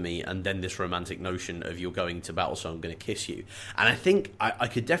look after me, and then this romantic notion of you're going to battle, so I'm going to kiss you. And I think I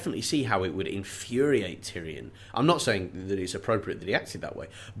could definitely see how it would infuriate Tyrion. I'm not saying that it's appropriate that he acted that way,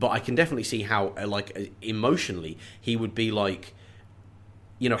 but I can definitely see how, emotionally, he would be like,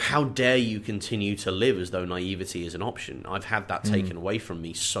 how dare you continue to live as though naivety is an option? I've had that taken away from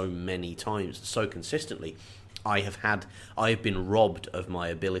me so many times, so consistently. I have been robbed of my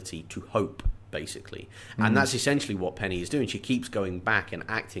ability to hope, basically. And that's essentially what Penny is doing. She keeps going back and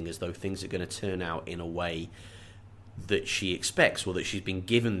acting as though things are going to turn out in a way that she expects, or that she's been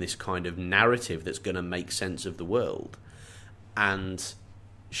given this kind of narrative that's going to make sense of the world, and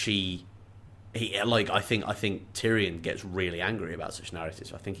I think Tyrion gets really angry about such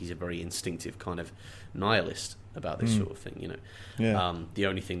narratives. I think he's a very instinctive kind of nihilist about this sort of thing. The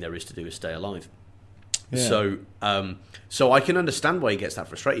only thing there is to do is stay alive. Yeah. So I can understand why he gets that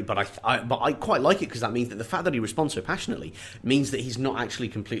frustrated, but I quite like it, because that means that the fact that he responds so passionately means that he's not actually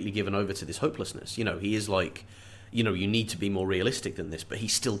completely given over to this hopelessness. He is like, you need to be more realistic than this, but he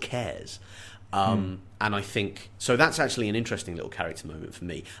still cares. And I think so. That's actually an interesting little character moment for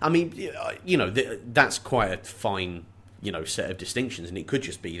me. I mean, that's quite a fine, set of distinctions, and it could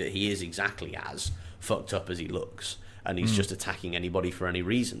just be that he is exactly as fucked up as he looks, and he's just attacking anybody for any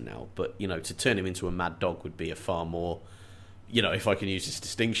reason now. But to turn him into a mad dog would be a far more, if I can use this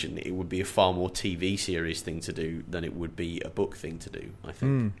distinction, it would be a far more TV series thing to do than it would be a book thing to do, I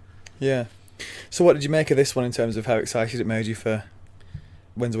think. Yeah. So what did you make of this one in terms of how excited it made you for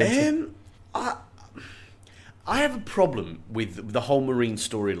Winds of Winter? I have a problem with the whole Meereen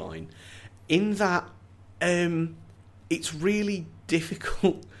storyline, in that it's really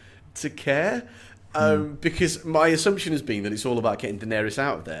difficult to care, because my assumption has been that it's all about getting Daenerys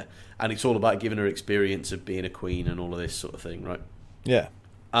out of there, and it's all about giving her experience of being a queen and all of this sort of thing, right? Yeah.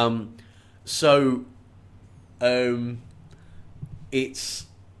 It's,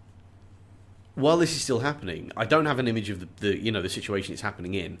 while this is still happening, I don't have an image of the situation it's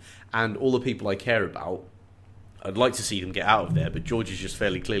happening in, and all the people I care about, I'd like to see them get out of there, but George has just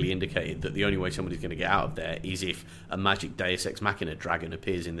fairly clearly indicated that the only way somebody's going to get out of there is if a magic Deus Ex Machina dragon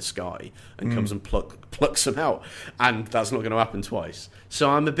appears in the sky and comes and plucks them out, and that's not going to happen twice. So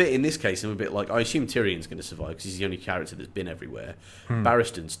I'm a bit like, I assume Tyrion's going to survive because he's the only character that's been everywhere.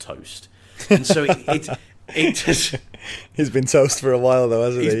 Barristan's toast, and so it just... He's been toast for a while, though,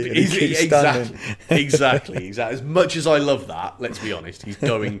 hasn't he? Exactly. As much as I love that, let's be honest, he's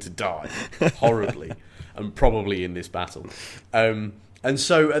going to die horribly, and probably in this battle. And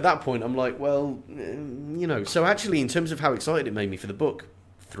so at that point, I'm like, well, So actually, in terms of how excited it made me for the book,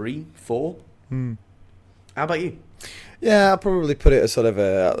 3, 4. How about you? Yeah, I'll probably put it as sort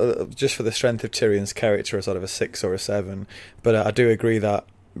of just for the strength of Tyrion's character, a sort of a 6 or a 7. But I do agree that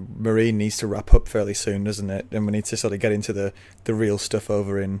Meereen needs to wrap up fairly soon, doesn't it? And we need to sort of get into the real stuff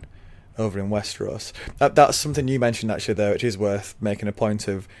over in Westeros. That's something you mentioned, actually, though, which is worth making a point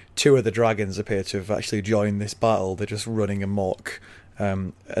of. 2 of the dragons appear to have actually joined this battle. They're just running amok,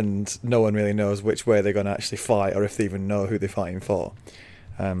 and no one really knows which way they're going to actually fight, or if they even know who they're fighting for.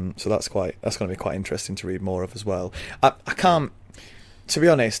 So that's going to be quite interesting to read more of as well. I can't, to be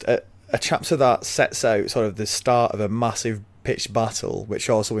honest, a chapter that sets out sort of the start of a massive pitched battle,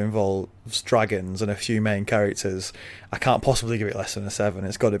 which also involves dragons and a few main characters, I can't possibly give it less than a 7.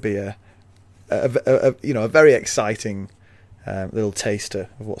 It's got to be a very exciting little taster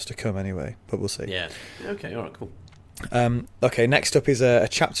of what's to come anyway, but we'll see. Yeah. Okay, all right, cool. Okay, next up is a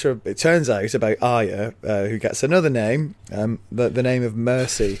chapter, it turns out, about Arya, who gets another name, the name of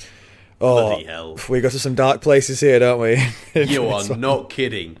Mercy. Bloody hell. We go to some dark places here, don't we? You are not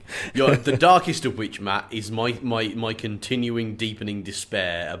kidding. The darkest of which, Matt, is my continuing, deepening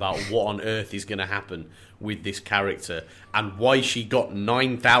despair about what on earth is going to happen with this character and why she got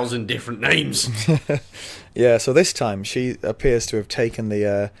 9,000 different names. Yeah, so this time she appears to have taken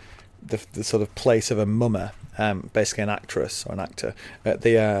the sort of place of a mummer, basically an actress or an actor,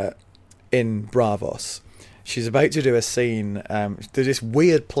 in Braavos. She's about to do a scene. There's this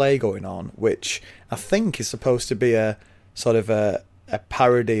weird play going on, which I think is supposed to be a sort of a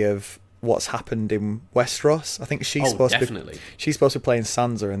parody of what's happened in Westeros. I think she's supposed to be playing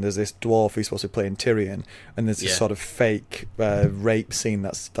Sansa, and there's this dwarf who's supposed to be playing Tyrion, and there's this sort of fake rape scene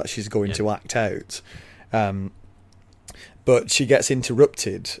that she's going to act out. But she gets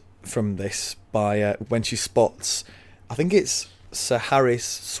interrupted from this by when she spots, I think it's Sir Harris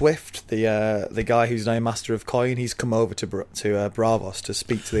Swift, the guy who's now Master of Coin. He's come over to Braavos to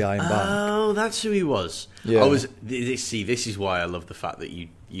speak to the Iron Band. Oh, that's who he was. Yeah. This is why I love the fact that you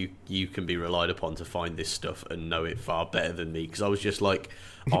can be relied upon to find this stuff and know it far better than me, because I was just like,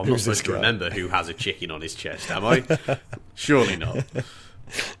 I'm not supposed to remember who has a chicken on his chest, am I? Surely not.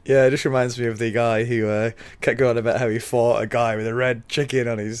 Yeah, it just reminds me of the guy who kept going about how he fought a guy with a red chicken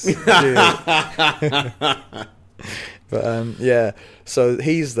on his shield. But so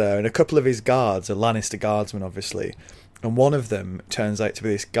he's there, and a couple of his guards are Lannister guardsmen, obviously, and one of them turns out to be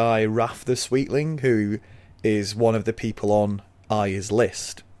this guy, Raff the Sweetling, who is one of the people on Arya's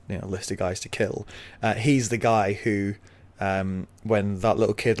list, list of guys to kill. He's the guy who, when that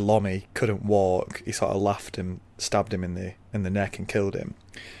little kid Lommy couldn't walk, he sort of laughed and stabbed him in the neck and killed him.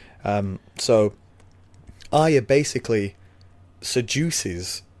 So Arya basically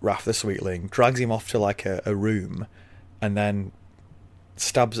seduces Wrath the Sweetling, drags him off to like a room, and then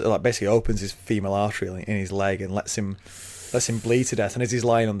stabs, like basically opens his female artery in his leg and lets him bleed to death. And as he's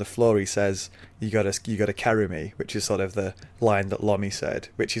lying on the floor, he says, "You gotta carry me," which is sort of the line that Lomi said,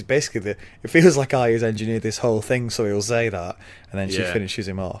 which is basically it feels like Arya's engineered this whole thing so he'll say that, and then she finishes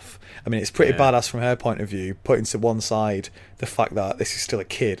him off. I mean, it's pretty badass from her point of view, putting to one side the fact that this is still a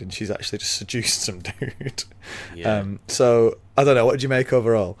kid and she's actually just seduced some dude. So I don't know, what did you make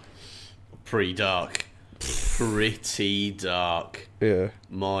overall? Pretty dark. Yeah.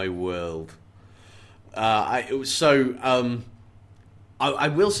 My world. I will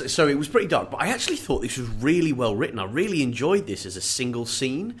say, so it was pretty dark, but I actually thought this was really well written. I really enjoyed this as a single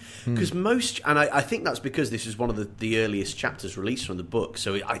scene, because I think that's because this is one of the earliest chapters released from the book,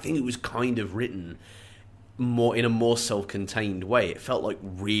 so I think it was kind of written in a more self-contained way. It felt like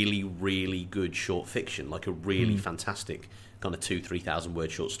really, really good short fiction, like a really fantastic kind of 2,000-3,000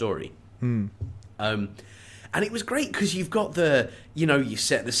 word short story. And it was great because you've got you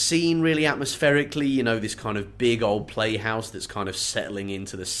set the scene really atmospherically, this kind of big old playhouse that's kind of settling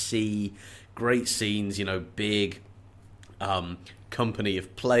into the sea. Great scenes, big company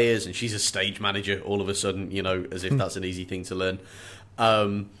of players, and she's a stage manager all of a sudden, as if that's an easy thing to learn.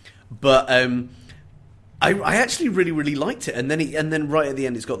 But I actually really, really liked it. And then right at the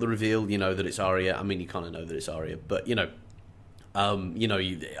end, it's got the reveal, that it's Arya. I mean, you kind of know that it's Arya, but,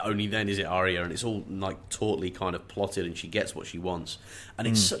 only then is it Arya, and it's all like tautly kind of plotted, and she gets what she wants, and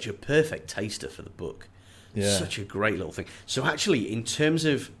it's such a perfect taster for the book. Such a great little thing. So actually, in terms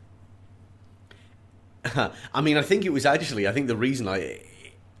of, I mean, I think the reason I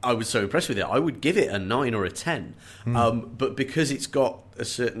was so impressed with it, I would give it a 9 or a 10, but because it's got a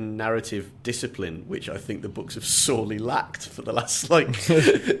certain narrative discipline, which I think the books have sorely lacked for the last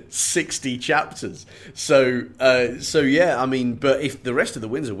 60 chapters. So yeah, I mean, but if the rest of the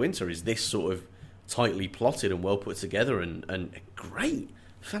Winds of Winter is this sort of tightly plotted and well put together and great,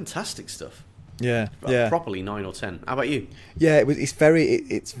 fantastic stuff. Yeah. Properly 9 or 10. How about you? Yeah,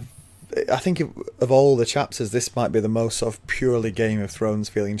 it's I think of all the chapters, this might be the most sort of purely Game of Thrones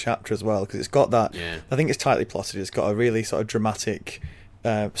feeling chapter as well, because it's got that. Yeah. I think it's tightly plotted. It's got a really sort of dramatic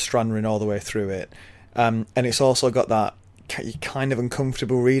strand run all the way through it, and it's also got that you're kind of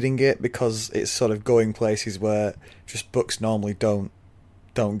uncomfortable reading it because it's sort of going places where just books normally don't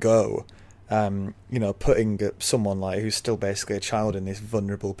go. Putting someone like who's still basically a child in this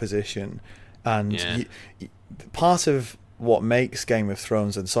vulnerable position, and part of what makes Game of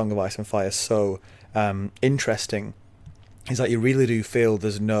Thrones and Song of Ice and Fire so interesting is that you really do feel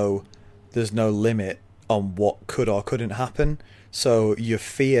there's no limit on what could or couldn't happen. So your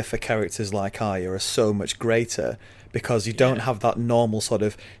fear for characters like Arya are so much greater because you don't have that normal sort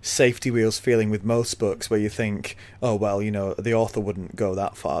of safety wheels feeling with most books where you think, oh well, the author wouldn't go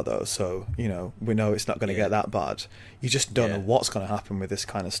that far though, so we know it's not going to get that bad. You just don't know what's going to happen with this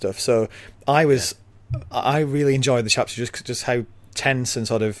kind of stuff. So I really enjoyed the chapter, just how tense and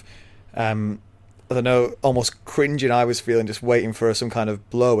sort of, I don't know, almost cringing I was feeling, just waiting for some kind of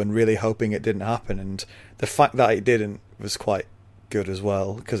blow and really hoping it didn't happen. And the fact that it didn't was quite good as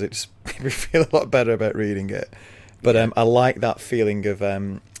well, because it just made me feel a lot better about reading it. But I like that feeling of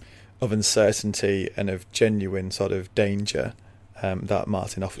uncertainty and of genuine sort of danger that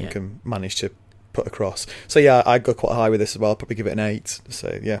Martin often can manage to put across. So yeah, I'd go quite high with this as well. I'd probably give it an 8.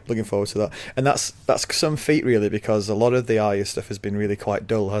 So yeah, looking forward to that. And that's some feat really, because a lot of the Arya stuff has been really quite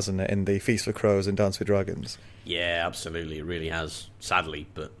dull, hasn't it, in the Feast for Crows and Dance with Dragons? Yeah, absolutely, it really has, sadly,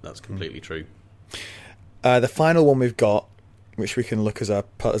 but that's completely true. The final one we've got, which we can look as our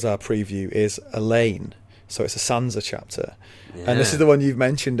preview, is Elaine. So it's a Sansa chapter. Yeah. And this is the one you've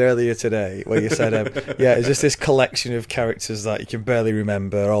mentioned earlier today, where you said, it's just this collection of characters that you can barely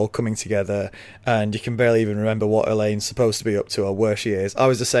remember, all coming together, and you can barely even remember what Elaine's supposed to be up to or where she is. I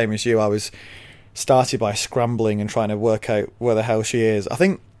was the same as you. I was started by scrambling and trying to work out where the hell she is. I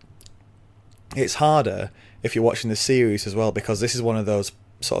think it's harder if you're watching the series as well, because this is one of those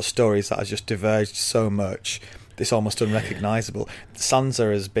sort of stories that has just diverged so much. It's almost unrecognisable.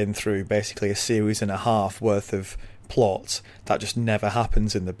 Sansa has been through basically a series and a half worth of plot that just never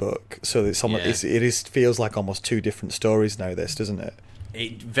happens in the book. So it's almost, it feels like almost 2 different stories now, this, doesn't it?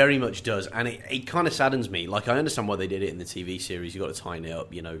 It very much does, and it kind of saddens me. Like, I understand why they did it in the TV series. You've got to tighten it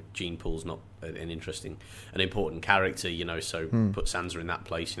up. Gene Pool's not an important character, so put Sansa in that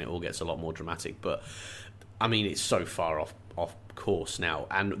place and it all gets a lot more dramatic. But, I mean, it's so far off course now.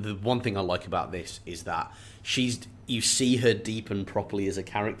 And the one thing I like about this is that you see her deepen properly as a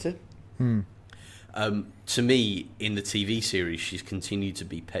character. To me, in the TV series, she's continued to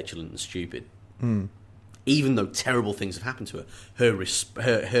be petulant and stupid. even though terrible things have happened to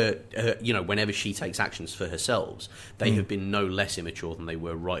her, you know, whenever she takes actions for herself, they have been no less immature than they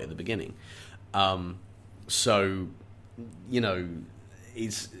were right at the beginning. So, you know,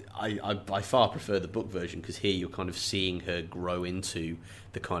 I far prefer the book version, because here you're kind of seeing her grow into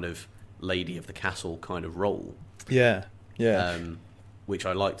the kind of lady of the castle kind of role. Yeah. Which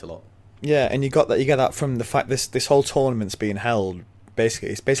I liked a lot. Yeah, and you get that from the fact this whole tournament's being held. Basically,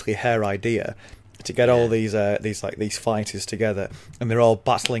 it's basically her idea to get all these fighters together, and they're all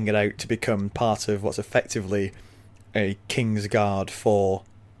battling it out to become part of what's effectively a King's Guard for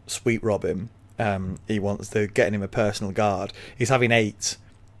Sweet Robin. He wants to getting him a personal guard. He's having 8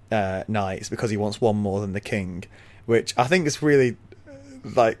 knights because he wants one more than the king, which I think is really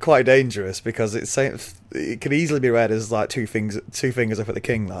quite dangerous, because it could easily be read as like two fingers up at the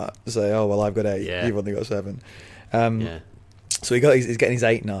king. That say, oh well, I've got 8, you've only got 7. So he's getting his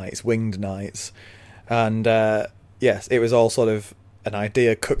 8 knights, winged knights, and yes, it was all sort of an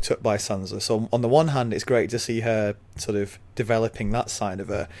idea cooked up by Sansa. So on the one hand, it's great to see her sort of developing that side of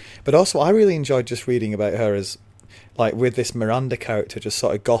her, but also I really enjoyed just reading about her as like with this Miranda character, just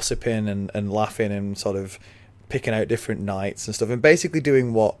sort of gossiping and laughing and sort of picking out different knights and stuff, and basically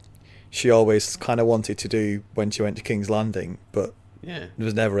doing what she always kind of wanted to do when she went to King's Landing, but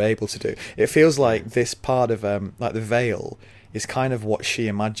was never able to do. It feels like this part of like the Vale is kind of what she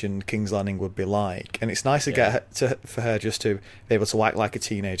imagined King's Landing would be like, and it's nice to get her, for her just to be able to act like a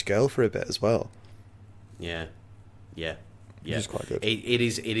teenage girl for a bit as well. Yeah. Which is quite good. It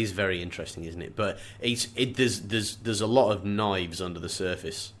is very interesting, isn't it? But there's a lot of knives under the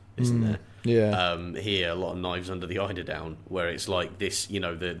surface, isn't there? Yeah. Here, a lot of knives under the eiderdown, where it's like this, you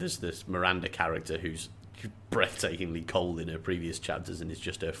know, there's this Miranda character who's breathtakingly cold in her previous chapters and is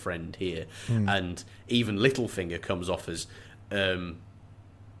just her friend here, and even Littlefinger comes off as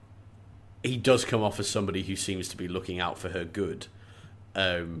he does come off as somebody who seems to be looking out for her good,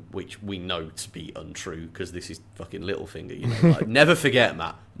 which we know to be untrue, because this is fucking Littlefinger, you know. Like, never forget,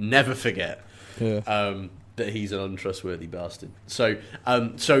 Matt, never forget that he's an untrustworthy bastard. So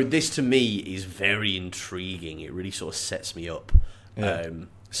this to me is very intriguing. It really sort of sets me up for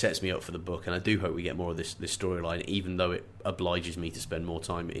the book, and I do hope we get more of this storyline, even though it obliges me to spend more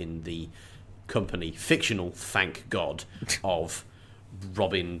time in the company, fictional, thank God, of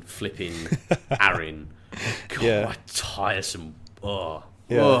Robin flipping Arryn. God, what tiresome. How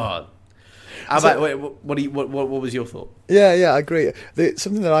about what was your thought? Yeah, I agree.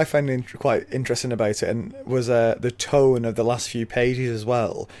 Something that I found quite interesting about it and was the tone of the last few pages as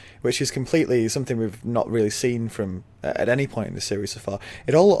well, which is completely something we've not really seen from at any point in the series so far.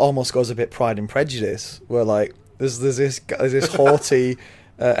 It all almost goes a bit Pride and Prejudice, where like there's this haughty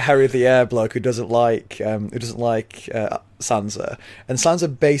Harry the Air bloke who doesn't like Sansa, and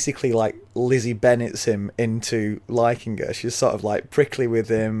Sansa basically like Lizzie Bennet's him into liking her. She's sort of like prickly with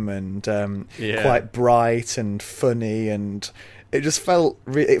him and quite bright and funny, and it just felt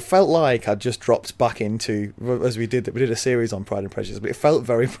like I'd just dropped back into, as we did a series on Pride and Prejudice, but it felt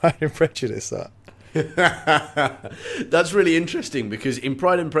very Pride and Prejudice that. That's really interesting, because in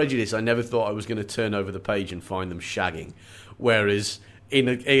Pride and Prejudice I never thought I was going to turn over the page and find them shagging, whereas in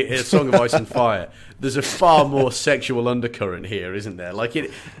a Song of Ice and Fire there's a far more sexual undercurrent here, isn't there? Like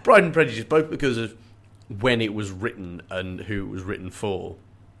Pride and Prejudice, both because of when it was written and who it was written for.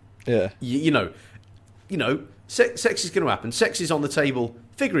 Yeah, you know, sex is going to happen. Sex is on the table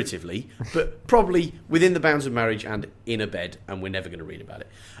figuratively, but probably within the bounds of marriage and in a bed, and we're never going to read about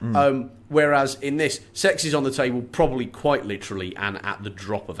it. Whereas in this, sex is on the table probably quite literally and at the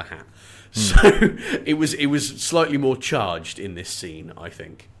drop of a hat. So it was slightly more charged in this scene, I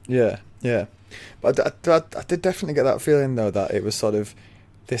think. Yeah. But I did definitely get that feeling, though, that it was sort of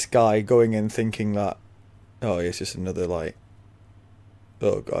this guy going in thinking that, oh, it's just another, like,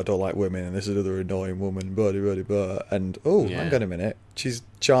 oh, God, I don't like women, and this is another annoying woman, blah. And, hang on a minute, she's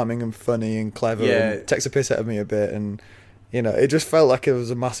charming and funny and clever and takes a piss out of me a bit, and, you know, it just felt like it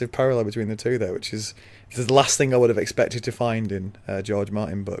was a massive parallel between the two there, which is the last thing I would have expected to find in a George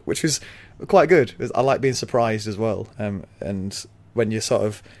Martin book, which was quite good. I like being surprised as well, and when you're sort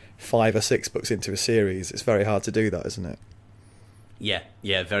of 5 or 6 books into a series, it's very hard to do that, isn't it? Yeah,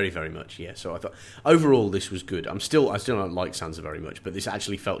 very, very much. Yeah, so I thought overall this was good. I still don't like Sansa very much, but this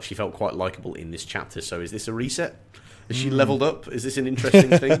actually she felt quite likable in this chapter. So is this a reset? Has she leveled up? Is this an interesting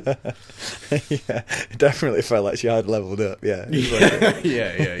thing? Yeah, it definitely felt like she had leveled up. Yeah.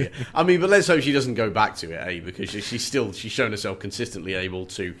 Yeah. I mean, but let's hope she doesn't go back to it, because she's shown herself consistently able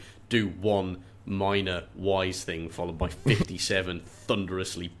to do one minor wise thing followed by 57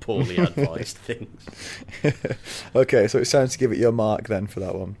 thunderously poorly advised things. Okay, so it's time to give it your mark then for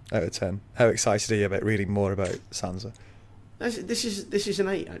that one out of 10. How excited are you about reading more about Sansa? This is an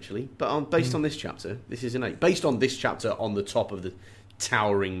 8 actually, but based on this chapter, this is an 8. Based on this chapter, on the top of the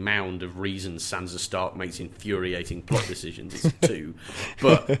towering mound of reasons Sansa Stark makes infuriating plot decisions, it's a 2.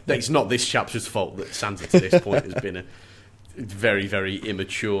 But it's not this chapter's fault that Sansa to this point has been a very, very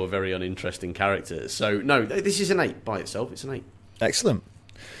immature, very uninteresting character. So no, this is an 8 by itself. It's an 8. Excellent.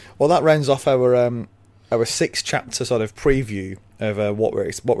 Well, that rounds off our 6 chapter sort of preview of what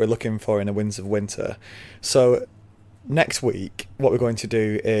we're looking for in the Winds of Winter. So next week, what we're going to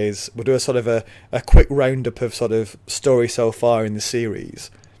do is we'll do a sort of a quick roundup of sort of story so far in the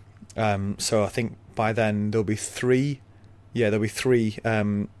series. So I think by then there'll be 3 episodes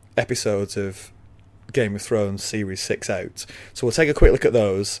of Game of Thrones Series 6 out. So we'll take a quick look at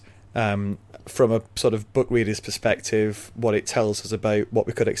those from a sort of book reader's perspective, what it tells us about what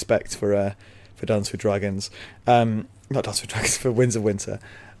we could expect for Dance with Dragons. Not Dance with Dragons, for Winds of Winter.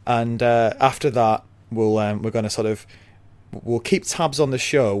 And after that, we're going to we'll keep tabs on the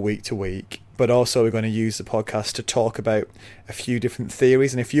show week to week, but also we're going to use the podcast to talk about a few different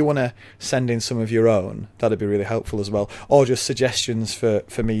theories. And if you want to send in some of your own, that'd be really helpful as well. Or just suggestions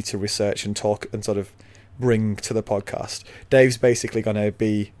for me to research and talk and sort of bring to the podcast. Dave's basically going to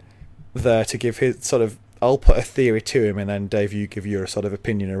be there to give his sort of, I'll put a theory to him, and then Dave, you give your sort of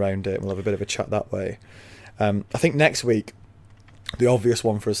opinion around it, and we'll have a bit of a chat that way. I think next week, the obvious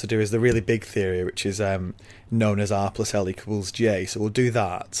one for us to do is the really big theory, which is known as R plus L equals J. So we'll do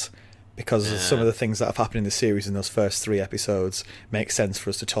that because some of the things that have happened in the series in those first 3 episodes make sense for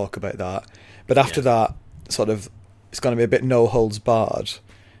us to talk about that. But after that, sort of, it's going to be a bit no holds barred.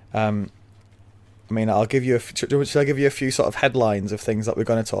 I mean, I'll give you should I give you a few sort of headlines of things that we're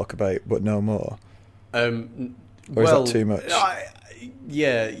going to talk about, but no more? Or is that too much?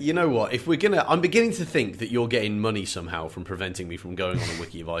 Yeah, you know what? If we're gonna, I'm beginning to think that you're getting money somehow from preventing me from going on a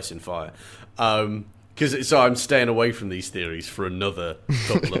wiki of Ice and Fire, so I'm staying away from these theories for another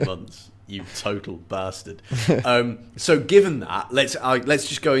couple of months. You total bastard. So given that, let's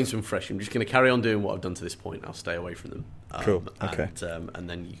just go into them fresh. I'm just going to carry on doing what I've done to this point. I'll stay away from them. Cool. Okay. And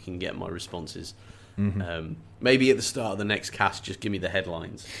then you can get my responses. Mm-hmm. Maybe at the start of the next cast, just give me the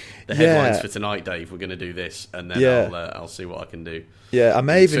headlines. The headlines for tonight, Dave. We're going to do this, and then I'll see what I can do. Yeah, I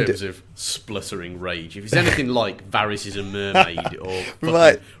may even in terms of spluttering rage. If it's anything like Varys is a mermaid or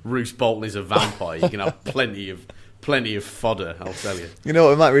Roose Bolton is a vampire, you can have plenty of fodder, I'll tell you. You know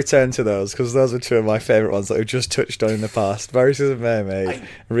what, we might return to those, because those are 2 of my favourite ones that we've just touched on in the past. Varys is a mermaid,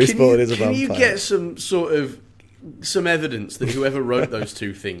 Roose Bolton is a vampire. Can you get some evidence that whoever wrote those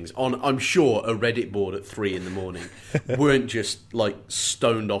 2 things on, I'm sure, a Reddit board at 3 a.m, weren't just like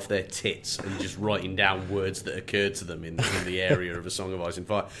stoned off their tits and just writing down words that occurred to them in the area of A Song of Ice and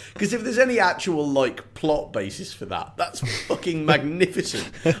Fire? Because if there's any actual like plot basis for that, that's fucking magnificent.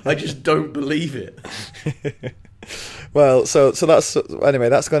 I just don't believe it. Well, so that's anyway.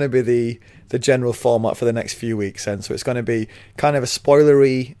 That's going to be the general format for the next few weeks, then. So it's going to be kind of a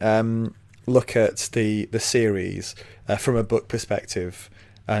spoilery look at the series from a book perspective,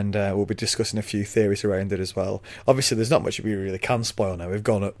 and we'll be discussing a few theories around it as well. Obviously, there's not much we really can spoil now. We've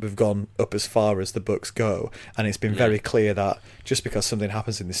gone up as far as the books go, and it's been very clear that just because something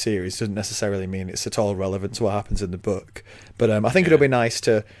happens in the series doesn't necessarily mean it's at all relevant to what happens in the book. But I think it'll be nice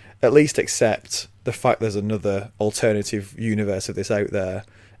to at least accept the fact there's another alternative universe of this out there,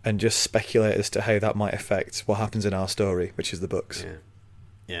 and just speculate as to how that might affect what happens in our story, which is the books.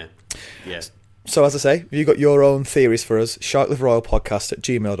 Yeah. So as I say, if you've got your own theories for us,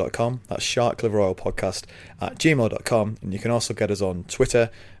 sharkliveroilpodcast@gmail.com. That's sharkliveroilpodcast@gmail.com. And you can also get us on Twitter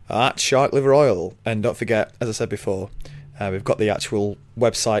at sharkliveroil. And don't forget, as I said before, we've got the actual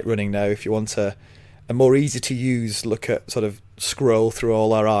website running now. If you want a more easy to use look at sort of scroll through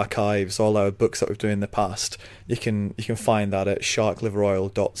all our archives, all our books that we've done in the past, you can find that at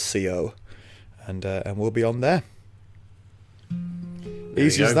sharkliveroil.co, and we'll be on there.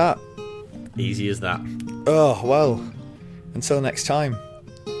 Easy as that. Easy as that. Oh, well, until next time.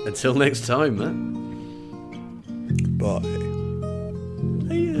 Until next time, man. Bye.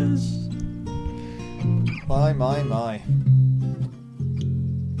 Yes. My.